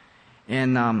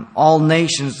 And all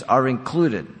nations are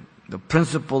included. The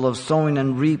principle of sowing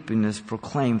and reaping is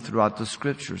proclaimed throughout the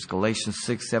scriptures. Galatians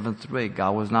 6, 7 through 8.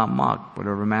 God was not mocked.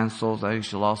 Whatever man sows, that he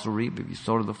shall also reap. If you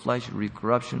sow to the flesh, you reap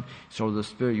corruption. If you sow to the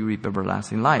spirit, you reap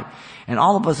everlasting life. And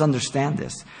all of us understand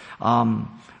this.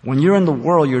 When you're in the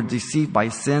world, you're deceived by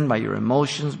sin, by your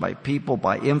emotions, by people,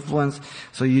 by influence.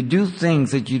 So you do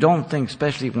things that you don't think,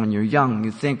 especially when you're young.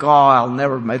 You think, it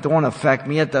won't affect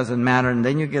me, it doesn't matter. And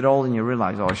then you get old and you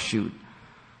realize, oh shoot.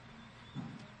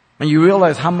 And you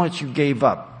realize how much you gave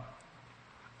up.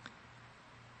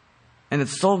 And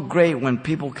it's so great when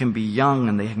people can be young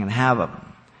and they can have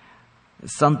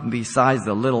something besides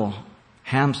the little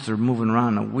hamster moving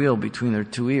around a wheel between their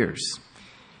two ears.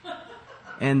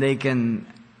 And they can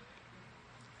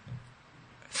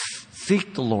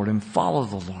seek the Lord and follow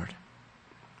the Lord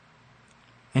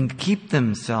and keep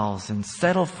themselves and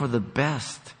settle for the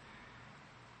best.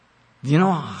 Do you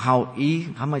know how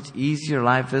much easier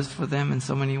life is for them in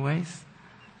so many ways?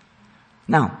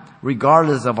 Now,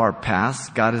 regardless of our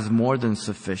past, God is more than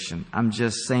sufficient. I'm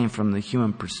just saying from the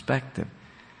human perspective.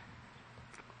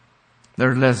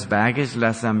 There's less baggage,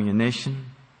 less ammunition,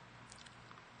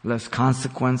 less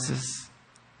consequences.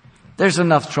 There's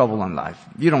enough trouble in life.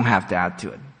 You don't have to add to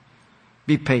it.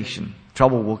 Be patient.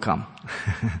 Trouble will come.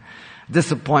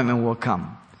 Disappointment will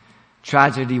come.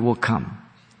 Tragedy will come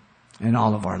in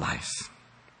all of our lives.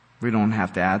 We don't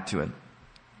have to add to it.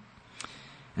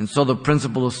 And so the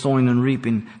principle of sowing and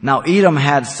reaping. Now Edom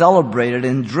had celebrated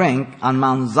and drank on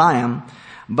Mount Zion,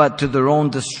 but to their own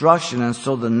destruction. And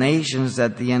so the nations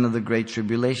at the end of the Great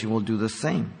Tribulation will do the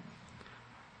same.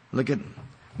 Look at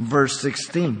verse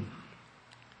 16.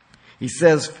 He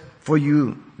says, for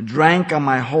you drank on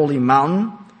my holy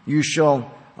mountain, you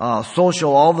shall, so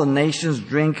shall all the nations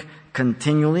drink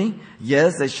continually.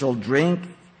 Yes, they shall drink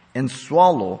and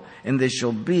swallow, and they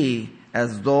shall be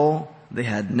as though they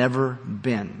had never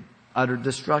been. Utter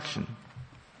destruction.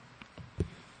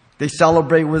 They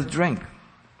celebrate with drink.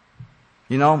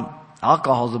 You know,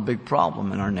 alcohol is a big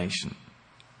problem in our nation.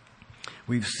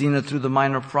 We've seen it through the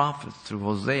minor prophets, through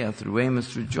Hosea, through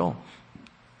Amos, through Joel.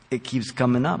 It keeps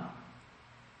coming up.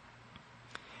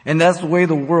 And that's the way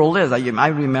the world is. I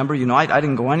remember, I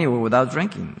didn't go anywhere without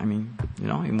drinking. I mean,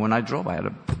 even when I drove, I had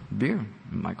a beer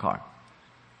in my car.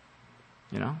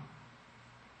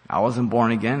 I wasn't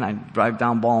born again. I drive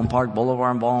down Baldwin Park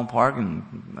Boulevard in Baldwin Park,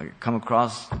 and I come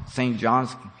across St.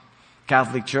 John's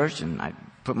Catholic Church, and I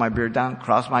put my beer down,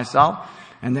 cross myself,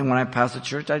 and then when I pass the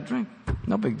church, I drink.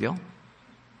 No big deal.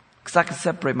 Because I can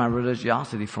separate my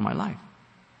religiosity from my life.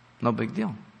 No big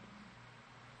deal.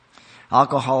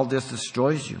 Alcohol just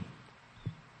destroys you.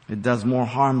 It does more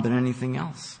harm than anything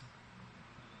else.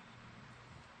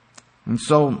 And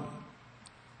so,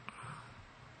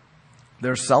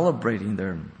 they're celebrating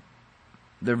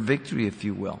their victory, if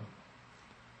you will.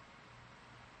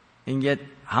 And yet,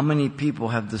 how many people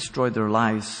have destroyed their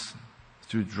lives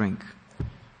through drink?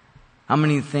 How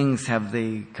many things have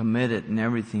they committed and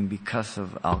everything because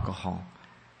of alcohol?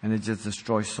 And it just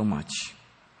destroys so much.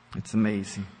 It's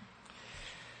amazing.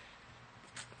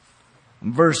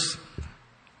 Verse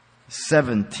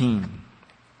 17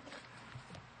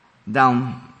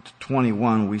 down to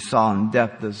 21, we saw in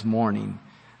depth this morning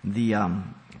the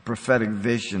prophetic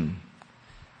vision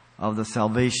of the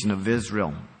salvation of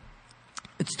Israel.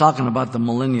 It's talking about the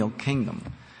millennial kingdom.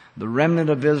 The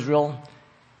remnant of Israel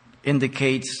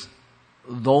indicates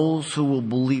those who will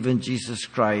believe in Jesus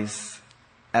Christ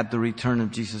at the return of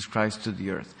Jesus Christ to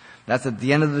the earth. That's at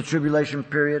the end of the tribulation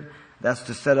period. That's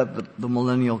to set up the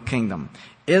millennial kingdom.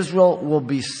 Israel will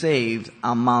be saved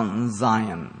on Mount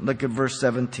Zion. Look at verse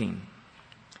 17.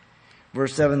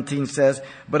 Verse 17 says,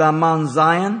 but on Mount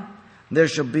Zion there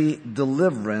shall be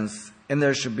deliverance, and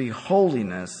there shall be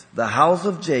holiness. The house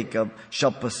of Jacob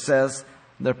shall possess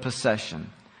their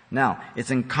possession. Now, it's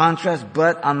in contrast,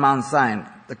 but on Mount Zion.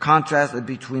 The contrast is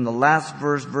between the last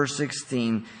verse, verse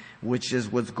 16, which is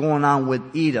what's going on with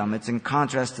Edom. It's in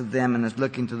contrast to them, and it's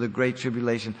looking to the Great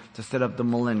Tribulation to set up the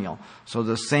millennial. So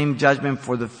the same judgment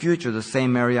for the future, the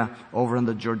same area over on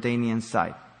the Jordanian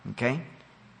side. Okay?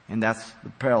 And that's the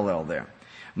parallel there.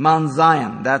 Mount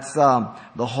Zion, that's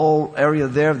the whole area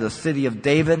there, the city of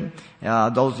David.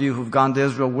 Those of you who've gone to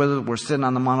Israel with us, we're sitting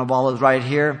on the Mount of Olives right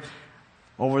here.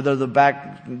 Over there, the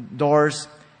back doors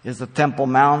is the Temple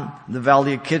Mount, the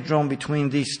Valley of Kidron between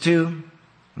these two.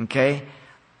 Okay?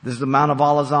 This is the Mount of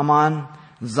Olives I'm on.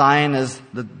 Zion is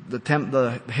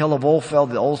the hill of Ophel.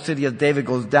 The old city of David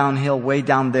goes downhill way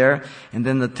down there. And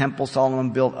then the temple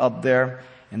Solomon built up there.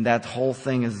 And that whole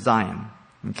thing is Zion.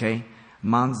 Okay?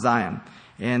 Mount Zion.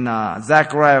 And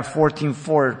Zechariah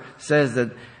 14:4 says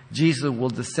that Jesus will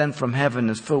descend from heaven.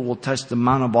 His foot will touch the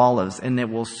Mount of Olives, and it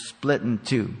will split in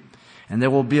two. And there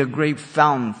will be a great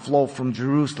fountain flow from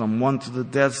Jerusalem, one to the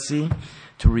Dead Sea,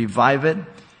 to revive it.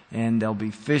 And there'll be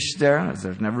fish there, as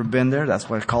there's never been there. That's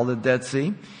why it's called the Dead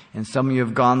Sea. And some of you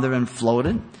have gone there and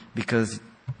floated, because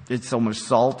it's so much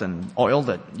salt and oil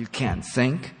that you can't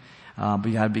sink. But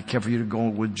you gotta be careful you don't go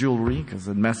with jewelry, because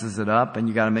it messes it up, and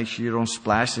you gotta make sure you don't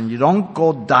splash, and you don't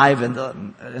go dive in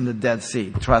the Dead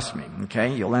Sea. Trust me,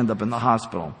 okay? You'll end up in the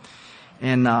hospital.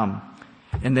 And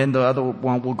then the other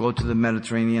one will go to the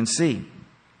Mediterranean Sea.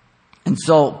 And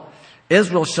so,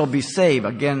 Israel shall be saved.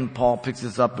 Again, Paul picks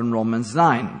this up in Romans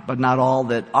 9. But not all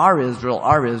that are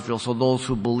Israel, so those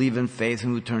who believe in faith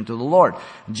and who turn to the Lord.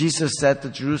 Jesus said to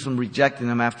Jerusalem, rejecting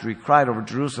them after he cried over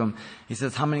Jerusalem, he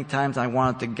says, how many times I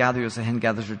wanted to gather you as a hen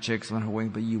gathers her chicks on her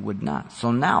wings, but you would not.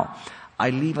 So now I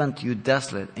leave unto you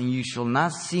desolate, and you shall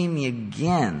not see me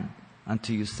again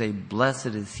until you say,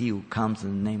 blessed is he who comes in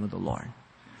the name of the Lord.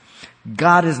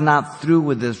 God is not through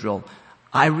with Israel.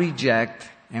 I reject,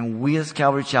 and we as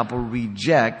Calvary Chapel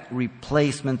reject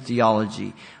replacement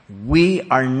theology. We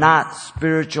are not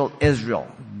spiritual Israel.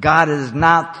 God is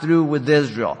not through with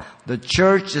Israel. The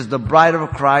church is the bride of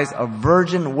Christ, a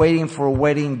virgin waiting for a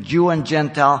wedding, Jew and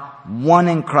Gentile, one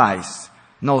in Christ.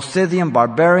 No Scythian,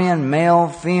 barbarian, male,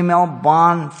 female,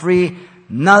 bond, free,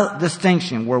 no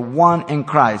distinction. We're one in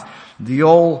Christ. The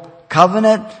old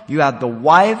covenant, you have the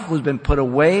wife who's been put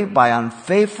away by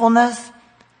unfaithfulness,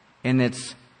 and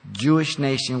it's Jewish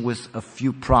nation with a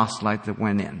few proselytes that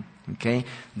went in. Okay?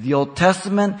 The Old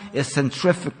Testament is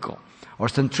centrifugal or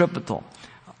centripetal.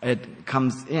 It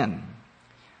comes in.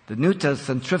 The New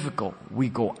Testament centrifugal. We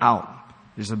go out.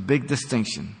 There's a big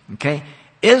distinction. Okay?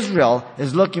 Israel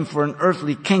is looking for an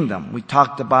earthly kingdom. We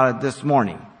talked about it this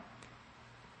morning.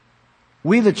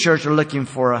 We, the church, are looking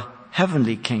for a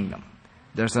heavenly kingdom.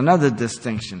 There's another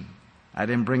distinction. I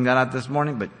didn't bring that out this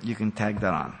morning, but you can tag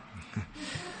that on.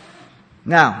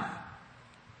 Now,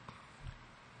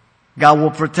 God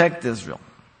will protect Israel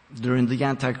during the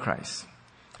Antichrist.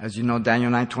 As you know,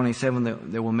 Daniel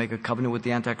 9:27, they will make a covenant with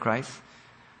the Antichrist.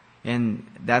 And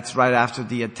that's right after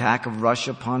the attack of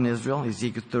Russia upon Israel,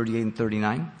 Ezekiel 38 and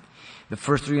 39. The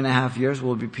first 3.5 years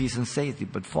will be peace and safety,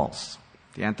 but false.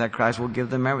 The Antichrist will give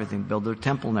them everything, build their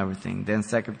temple and everything. Then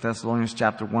 2 Thessalonians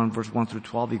chapter 1, verse 1 through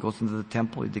 12, he goes into the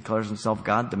temple, he declares himself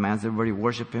God, demands everybody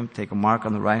worship him, take a mark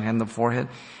on the right hand of the forehead,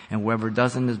 and whoever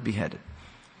doesn't is beheaded.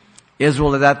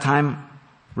 Israel at that time,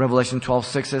 Revelation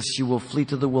 12:6 says, she will flee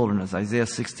to the wilderness. Isaiah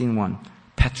 16:1.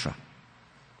 Petra.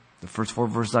 The first 4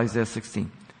 verses of Isaiah 16.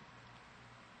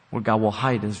 Where God will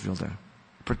hide Israel there.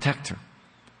 Protect her.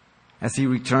 As he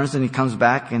returns and he comes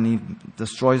back and he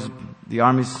destroys the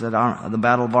armies at the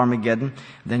Battle of Armageddon,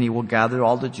 then he will gather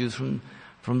all the Jews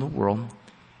from the world,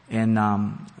 and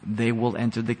they will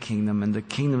enter the kingdom. And the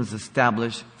kingdom is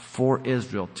established for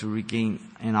Israel to regain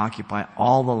and occupy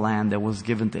all the land that was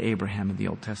given to Abraham in the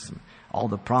Old Testament. All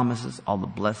the promises, all the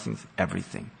blessings,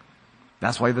 everything.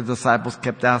 That's why the disciples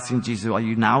kept asking Jesus, are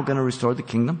you now going to restore the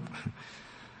kingdom?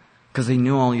 Because they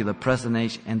knew only the present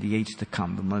age and the age to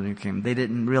come, the millennium came. They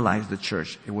didn't realize the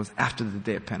church. It was after the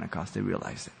day of Pentecost they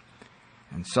realized it.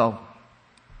 And so,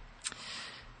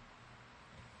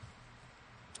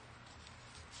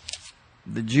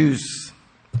 the Jews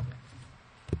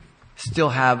still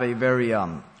have a very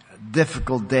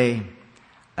difficult day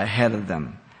ahead of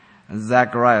them. And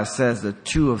Zechariah says that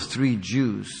 2 of 3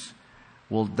 Jews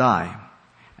will die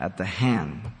at the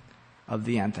hand of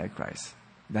the Antichrist.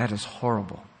 That is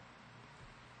horrible.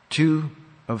 2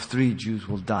 of 3 Jews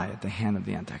will die at the hand of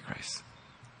the Antichrist.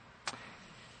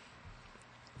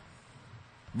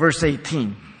 Verse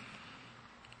 18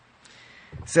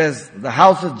 says, the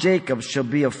house of Jacob shall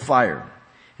be a fire,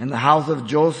 and the house of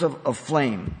Joseph a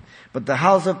flame. But the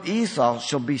house of Esau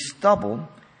shall be stubble.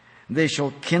 They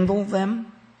shall kindle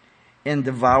them and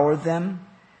devour them,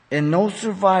 and no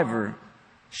survivor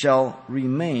shall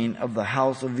remain of the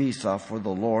house of Esau, for the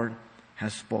Lord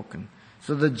has spoken.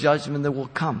 So the judgment that will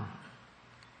come,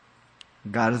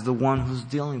 God is the one who's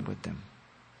dealing with them.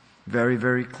 Very,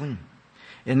 very clean.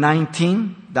 In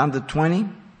 19, down to 20,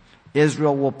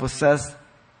 Israel will possess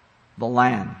the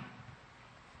land.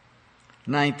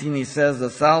 19, he says,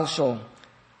 the south shall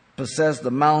possess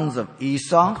the mountains of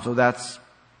Esau. So that's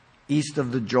east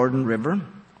of the Jordan River,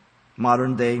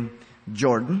 modern day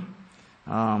Jordan.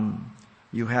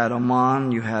 You had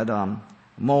Ammon, you had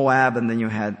Moab, and then you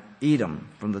had Edom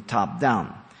from the top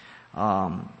down.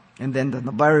 And then at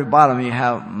the very bottom you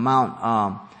have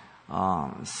Mount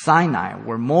Sinai,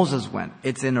 where Moses went.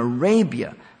 It's in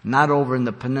Arabia, not over in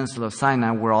the peninsula of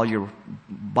Sinai where all your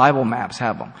Bible maps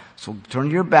have them. So turn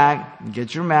your back,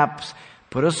 get your maps,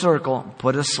 put a circle,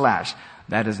 put a slash.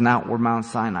 That is not where Mount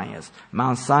Sinai is.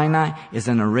 Mount Sinai is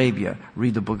in Arabia.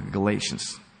 Read the book of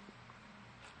Galatians.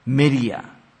 Midia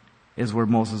is where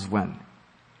Moses went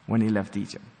when he left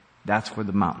Egypt. That's where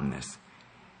the mountain is.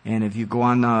 And if you go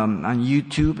on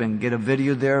YouTube and get a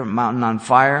video there, Mountain on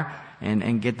Fire,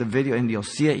 and get the video, and you'll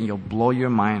see it, and you'll blow your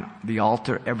mind. The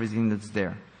altar, everything that's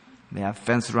there. They have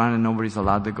fence around it. Nobody's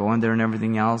allowed to go in there and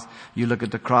everything else. You look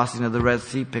at the crossing of the Red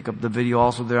Sea. Pick up the video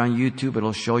also there on YouTube.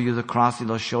 It'll show you the crossing.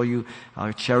 It'll show you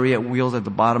chariot wheels at the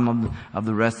bottom of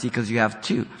the Red Sea, because you have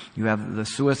two. You have the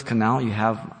Suez Canal. You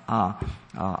have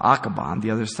Aqaba on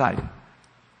the other side.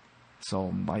 So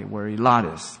by where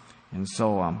Eilat is. And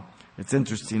so it's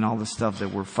interesting, all the stuff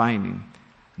that we're finding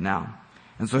now.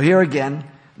 And so here again,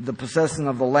 the possessing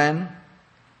of the land.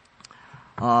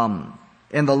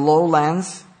 In the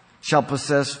lowlands shall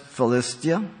possess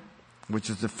Philistia, which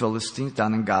is the Philistines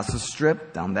down in Gaza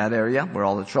Strip, down that area where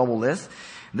all the trouble is.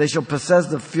 They shall possess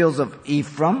the fields of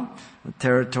Ephraim, the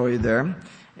territory there,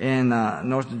 in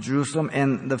north of Jerusalem,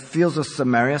 and the fields of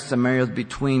Samaria. Samaria is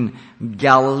between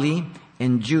Galilee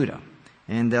and Judah.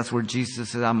 And that's where Jesus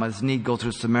said, I must need go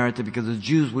through Samaria, because the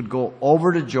Jews would go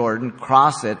over to Jordan,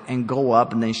 cross it, and go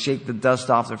up, and then shake the dust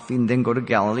off their feet, and then go to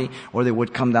Galilee. Or they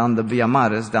would come down the Via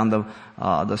Maris, down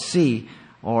the sea,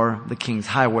 or the King's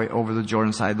Highway over the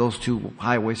Jordan side. Those two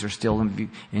highways are still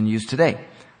in use today,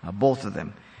 both of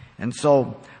them. And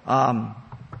so,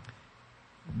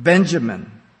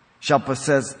 Benjamin shall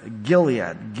possess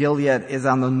Gilead. Gilead is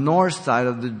on the north side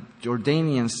of the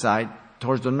Jordanian side,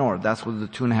 towards the north. That's where the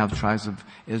 2.5 tribes of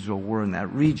Israel were in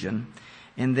that region.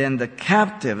 And then the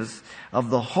captives of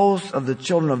the host of the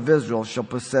children of Israel shall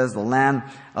possess the land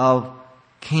of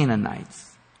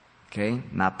Canaanites. Okay?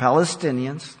 Not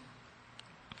Palestinians,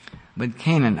 but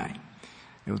Canaanite.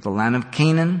 It was the land of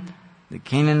Canaan, the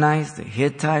Canaanites, the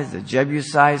Hittites, the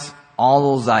Jebusites,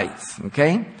 all those ites.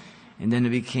 Okay? And then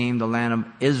it became the land of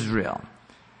Israel.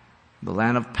 The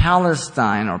land of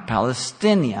Palestine, or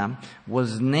Palestinia,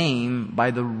 was named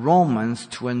by the Romans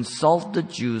to insult the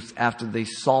Jews after they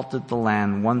salted the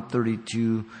land,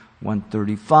 132,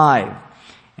 135.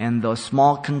 And the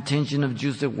small contingent of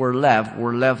Jews that were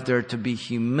left there to be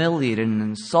humiliated and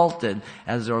insulted,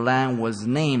 as their land was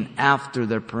named after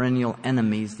their perennial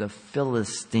enemies, the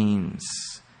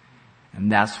Philistines.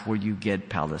 And that's where you get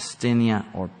Palestinia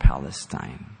or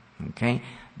Palestine. Okay?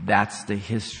 That's the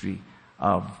history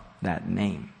of that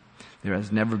name. There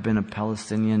has never been a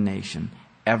Palestinian nation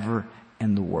ever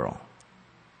in the world.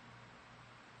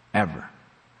 Ever.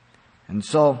 And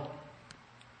so,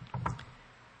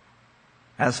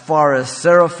 as far as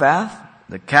Zarephath,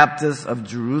 the captives of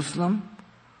Jerusalem,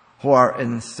 who are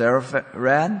in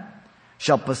Sepharad,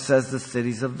 shall possess the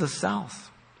cities of the south.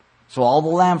 So all the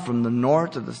land from the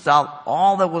north to the south,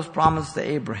 all that was promised to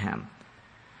Abraham.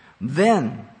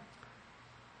 Then,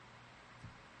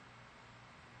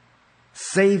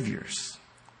 saviors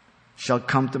shall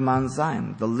come to Mount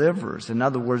Zion, deliverers. In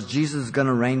other words, Jesus is going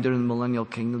to reign during the millennial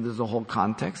kingdom. There's a whole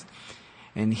context.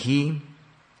 And he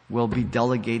will be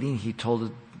delegating. He told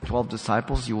the 12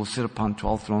 disciples, you will sit upon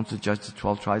 12 thrones to judge the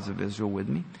 12 tribes of Israel with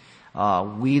me.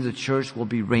 We, the church, will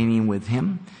be reigning with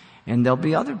him. And there'll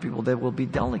be other people that will be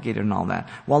delegated and all that.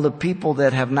 While the people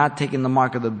that have not taken the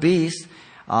mark of the beast,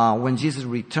 when Jesus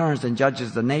returns and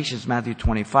judges the nations, Matthew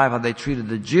 25, how they treated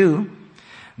the Jew,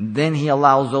 then he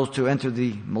allows those to enter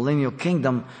the millennial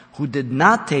kingdom who did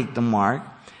not take the mark.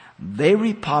 They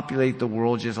repopulate the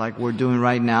world just like we're doing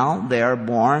right now. They are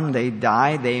born, they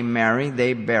die, they marry,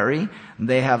 they bury.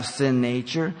 They have sin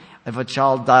nature. If a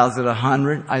child dies at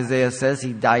 100, Isaiah says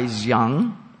he dies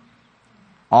young.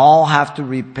 All have to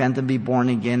repent and be born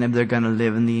again if they're going to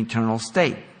live in the eternal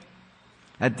state.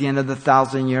 At the end of the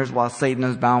 1,000 years, while Satan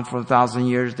is bound for 1,000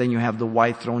 years, then you have the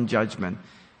white throne judgment,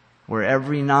 where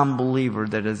every non-believer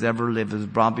that has ever lived is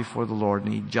brought before the Lord,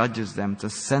 and he judges them to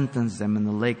sentence them in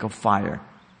the lake of fire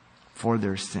for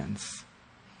their sins.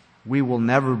 We will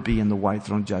never be in the white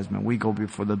throne judgment. We go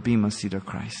before the bema seat of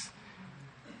Christ.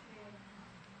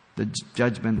 The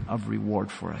judgment of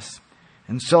reward for us.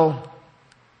 And so,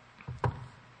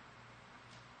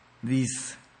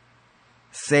 these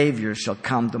saviors shall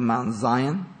come to Mount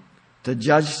Zion to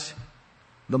judge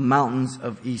the mountains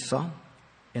of Esau,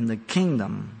 and the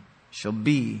kingdom shall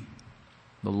be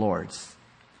the Lord's.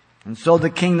 And so the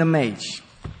kingdom age.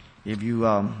 If you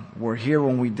were here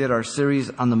when we did our series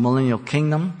on the millennial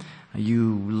kingdom,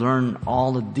 you learn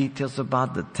all the details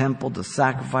about the temple, the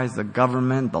sacrifice, the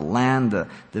government, the land, the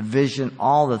division,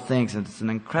 all the things. And it's an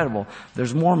incredible.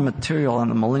 There's more material on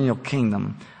the millennial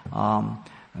kingdom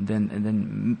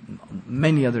than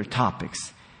many other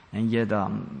topics. And yet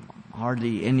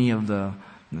hardly any of the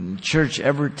church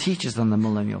ever teaches on the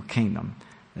millennial kingdom.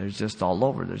 There's just all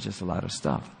over. There's just a lot of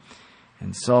stuff.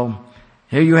 And so,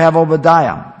 here you have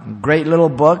Obadiah. Great little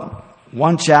book.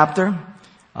 One chapter.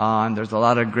 And there's a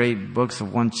lot of great books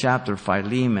of one chapter.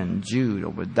 Philemon, Jude,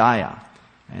 Obadiah,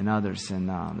 and others. And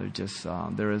they're just,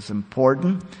 they're as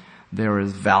important. They're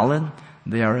as valid.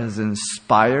 They are as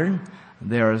inspired.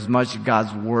 They are as much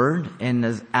God's Word and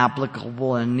as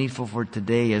applicable and needful for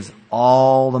today as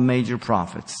all the major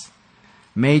prophets.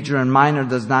 Major and minor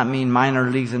does not mean minor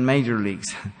leagues and major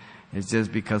leagues. It's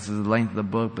just because of the length of the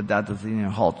book, but that doesn't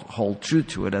even hold true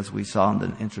to it, as we saw in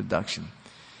the introduction.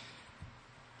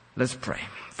 Let's pray.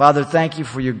 Father, thank you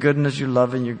for your goodness, your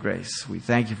love, and your grace. We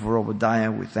thank you for Obadiah.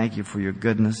 We thank you for your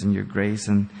goodness and your grace.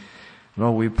 And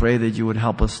Lord, we pray that you would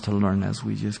help us to learn as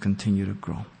we just continue to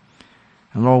grow.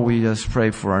 And Lord, we just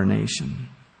pray for our nation.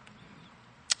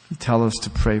 You tell us to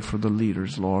pray for the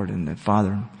leaders, Lord, and that,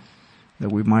 Father,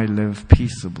 that we might live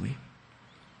peaceably.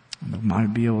 And that we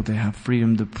might be able to have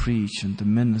freedom to preach and to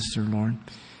minister, Lord.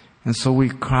 And so we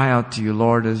cry out to you,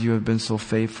 Lord, as you have been so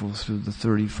faithful through the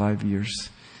 35 years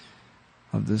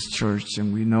of this church.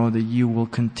 And we know that you will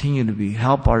continue to be.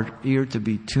 Help our ear to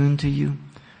be tuned to you.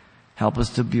 Help us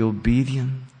to be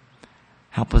obedient.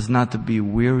 Help us not to be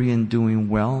weary in doing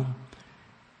well.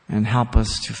 And help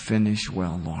us to finish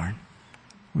well, Lord.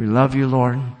 We love you,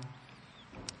 Lord.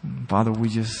 Father, we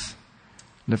just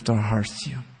lift our hearts to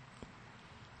you.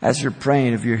 As you're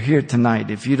praying, if you're here tonight,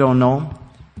 if you don't know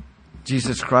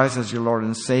Jesus Christ as your Lord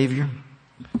and Savior,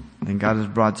 then God has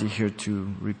brought you here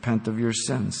to repent of your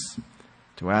sins,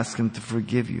 to ask Him to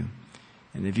forgive you.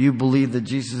 And if you believe that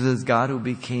Jesus is God who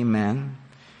became man,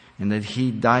 and that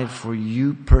He died for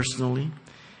you personally,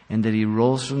 and that He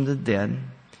rose from the dead,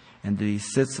 and that He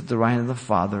sits at the right hand of the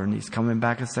Father, and He's coming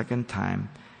back a second time,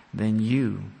 then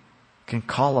you can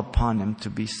call upon Him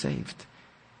to be saved.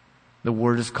 The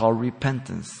word is called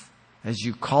repentance. As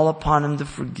you call upon Him to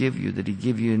forgive you, that He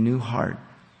give you a new heart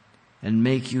and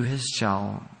make you His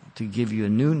child, to give you a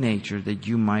new nature, that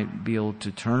you might be able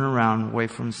to turn around away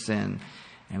from sin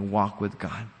and walk with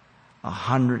God.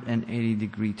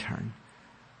 180-degree turn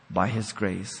by His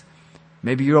grace.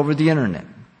 Maybe you're over the internet,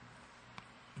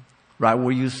 right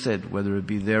where you sit, whether it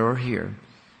be there or here.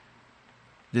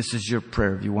 This is your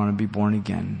prayer if you want to be born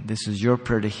again. This is your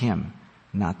prayer to Him,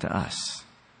 not to us.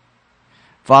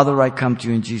 Father, I come to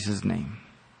you in Jesus' name.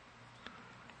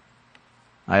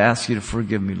 I ask you to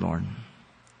forgive me, Lord,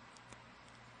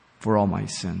 for all my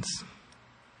sins.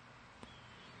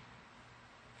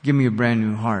 Give me a brand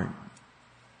new heart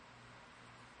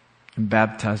and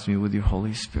baptize me with your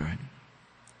Holy Spirit.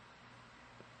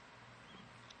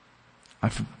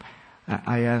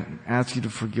 I ask you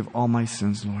to forgive all my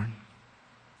sins, Lord.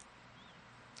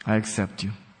 I accept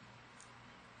you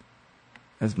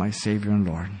as my Savior and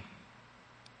Lord.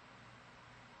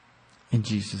 In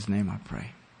Jesus' name I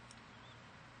pray.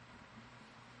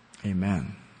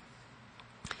 Amen.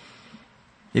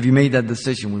 If you made that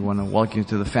decision, we want to welcome you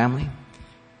to the family.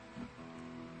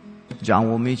 John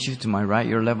will meet you to my right.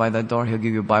 You're led by that door. He'll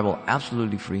give you a Bible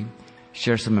absolutely free.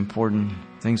 Share some important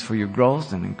things for your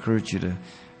growth and encourage you to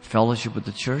fellowship with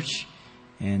the church.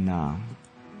 And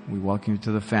we welcome you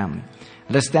to the family.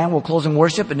 Let's stand. We'll close in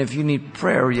worship. And if you need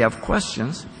prayer or you have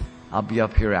questions, I'll be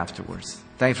up here afterwards.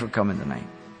 Thanks for coming tonight.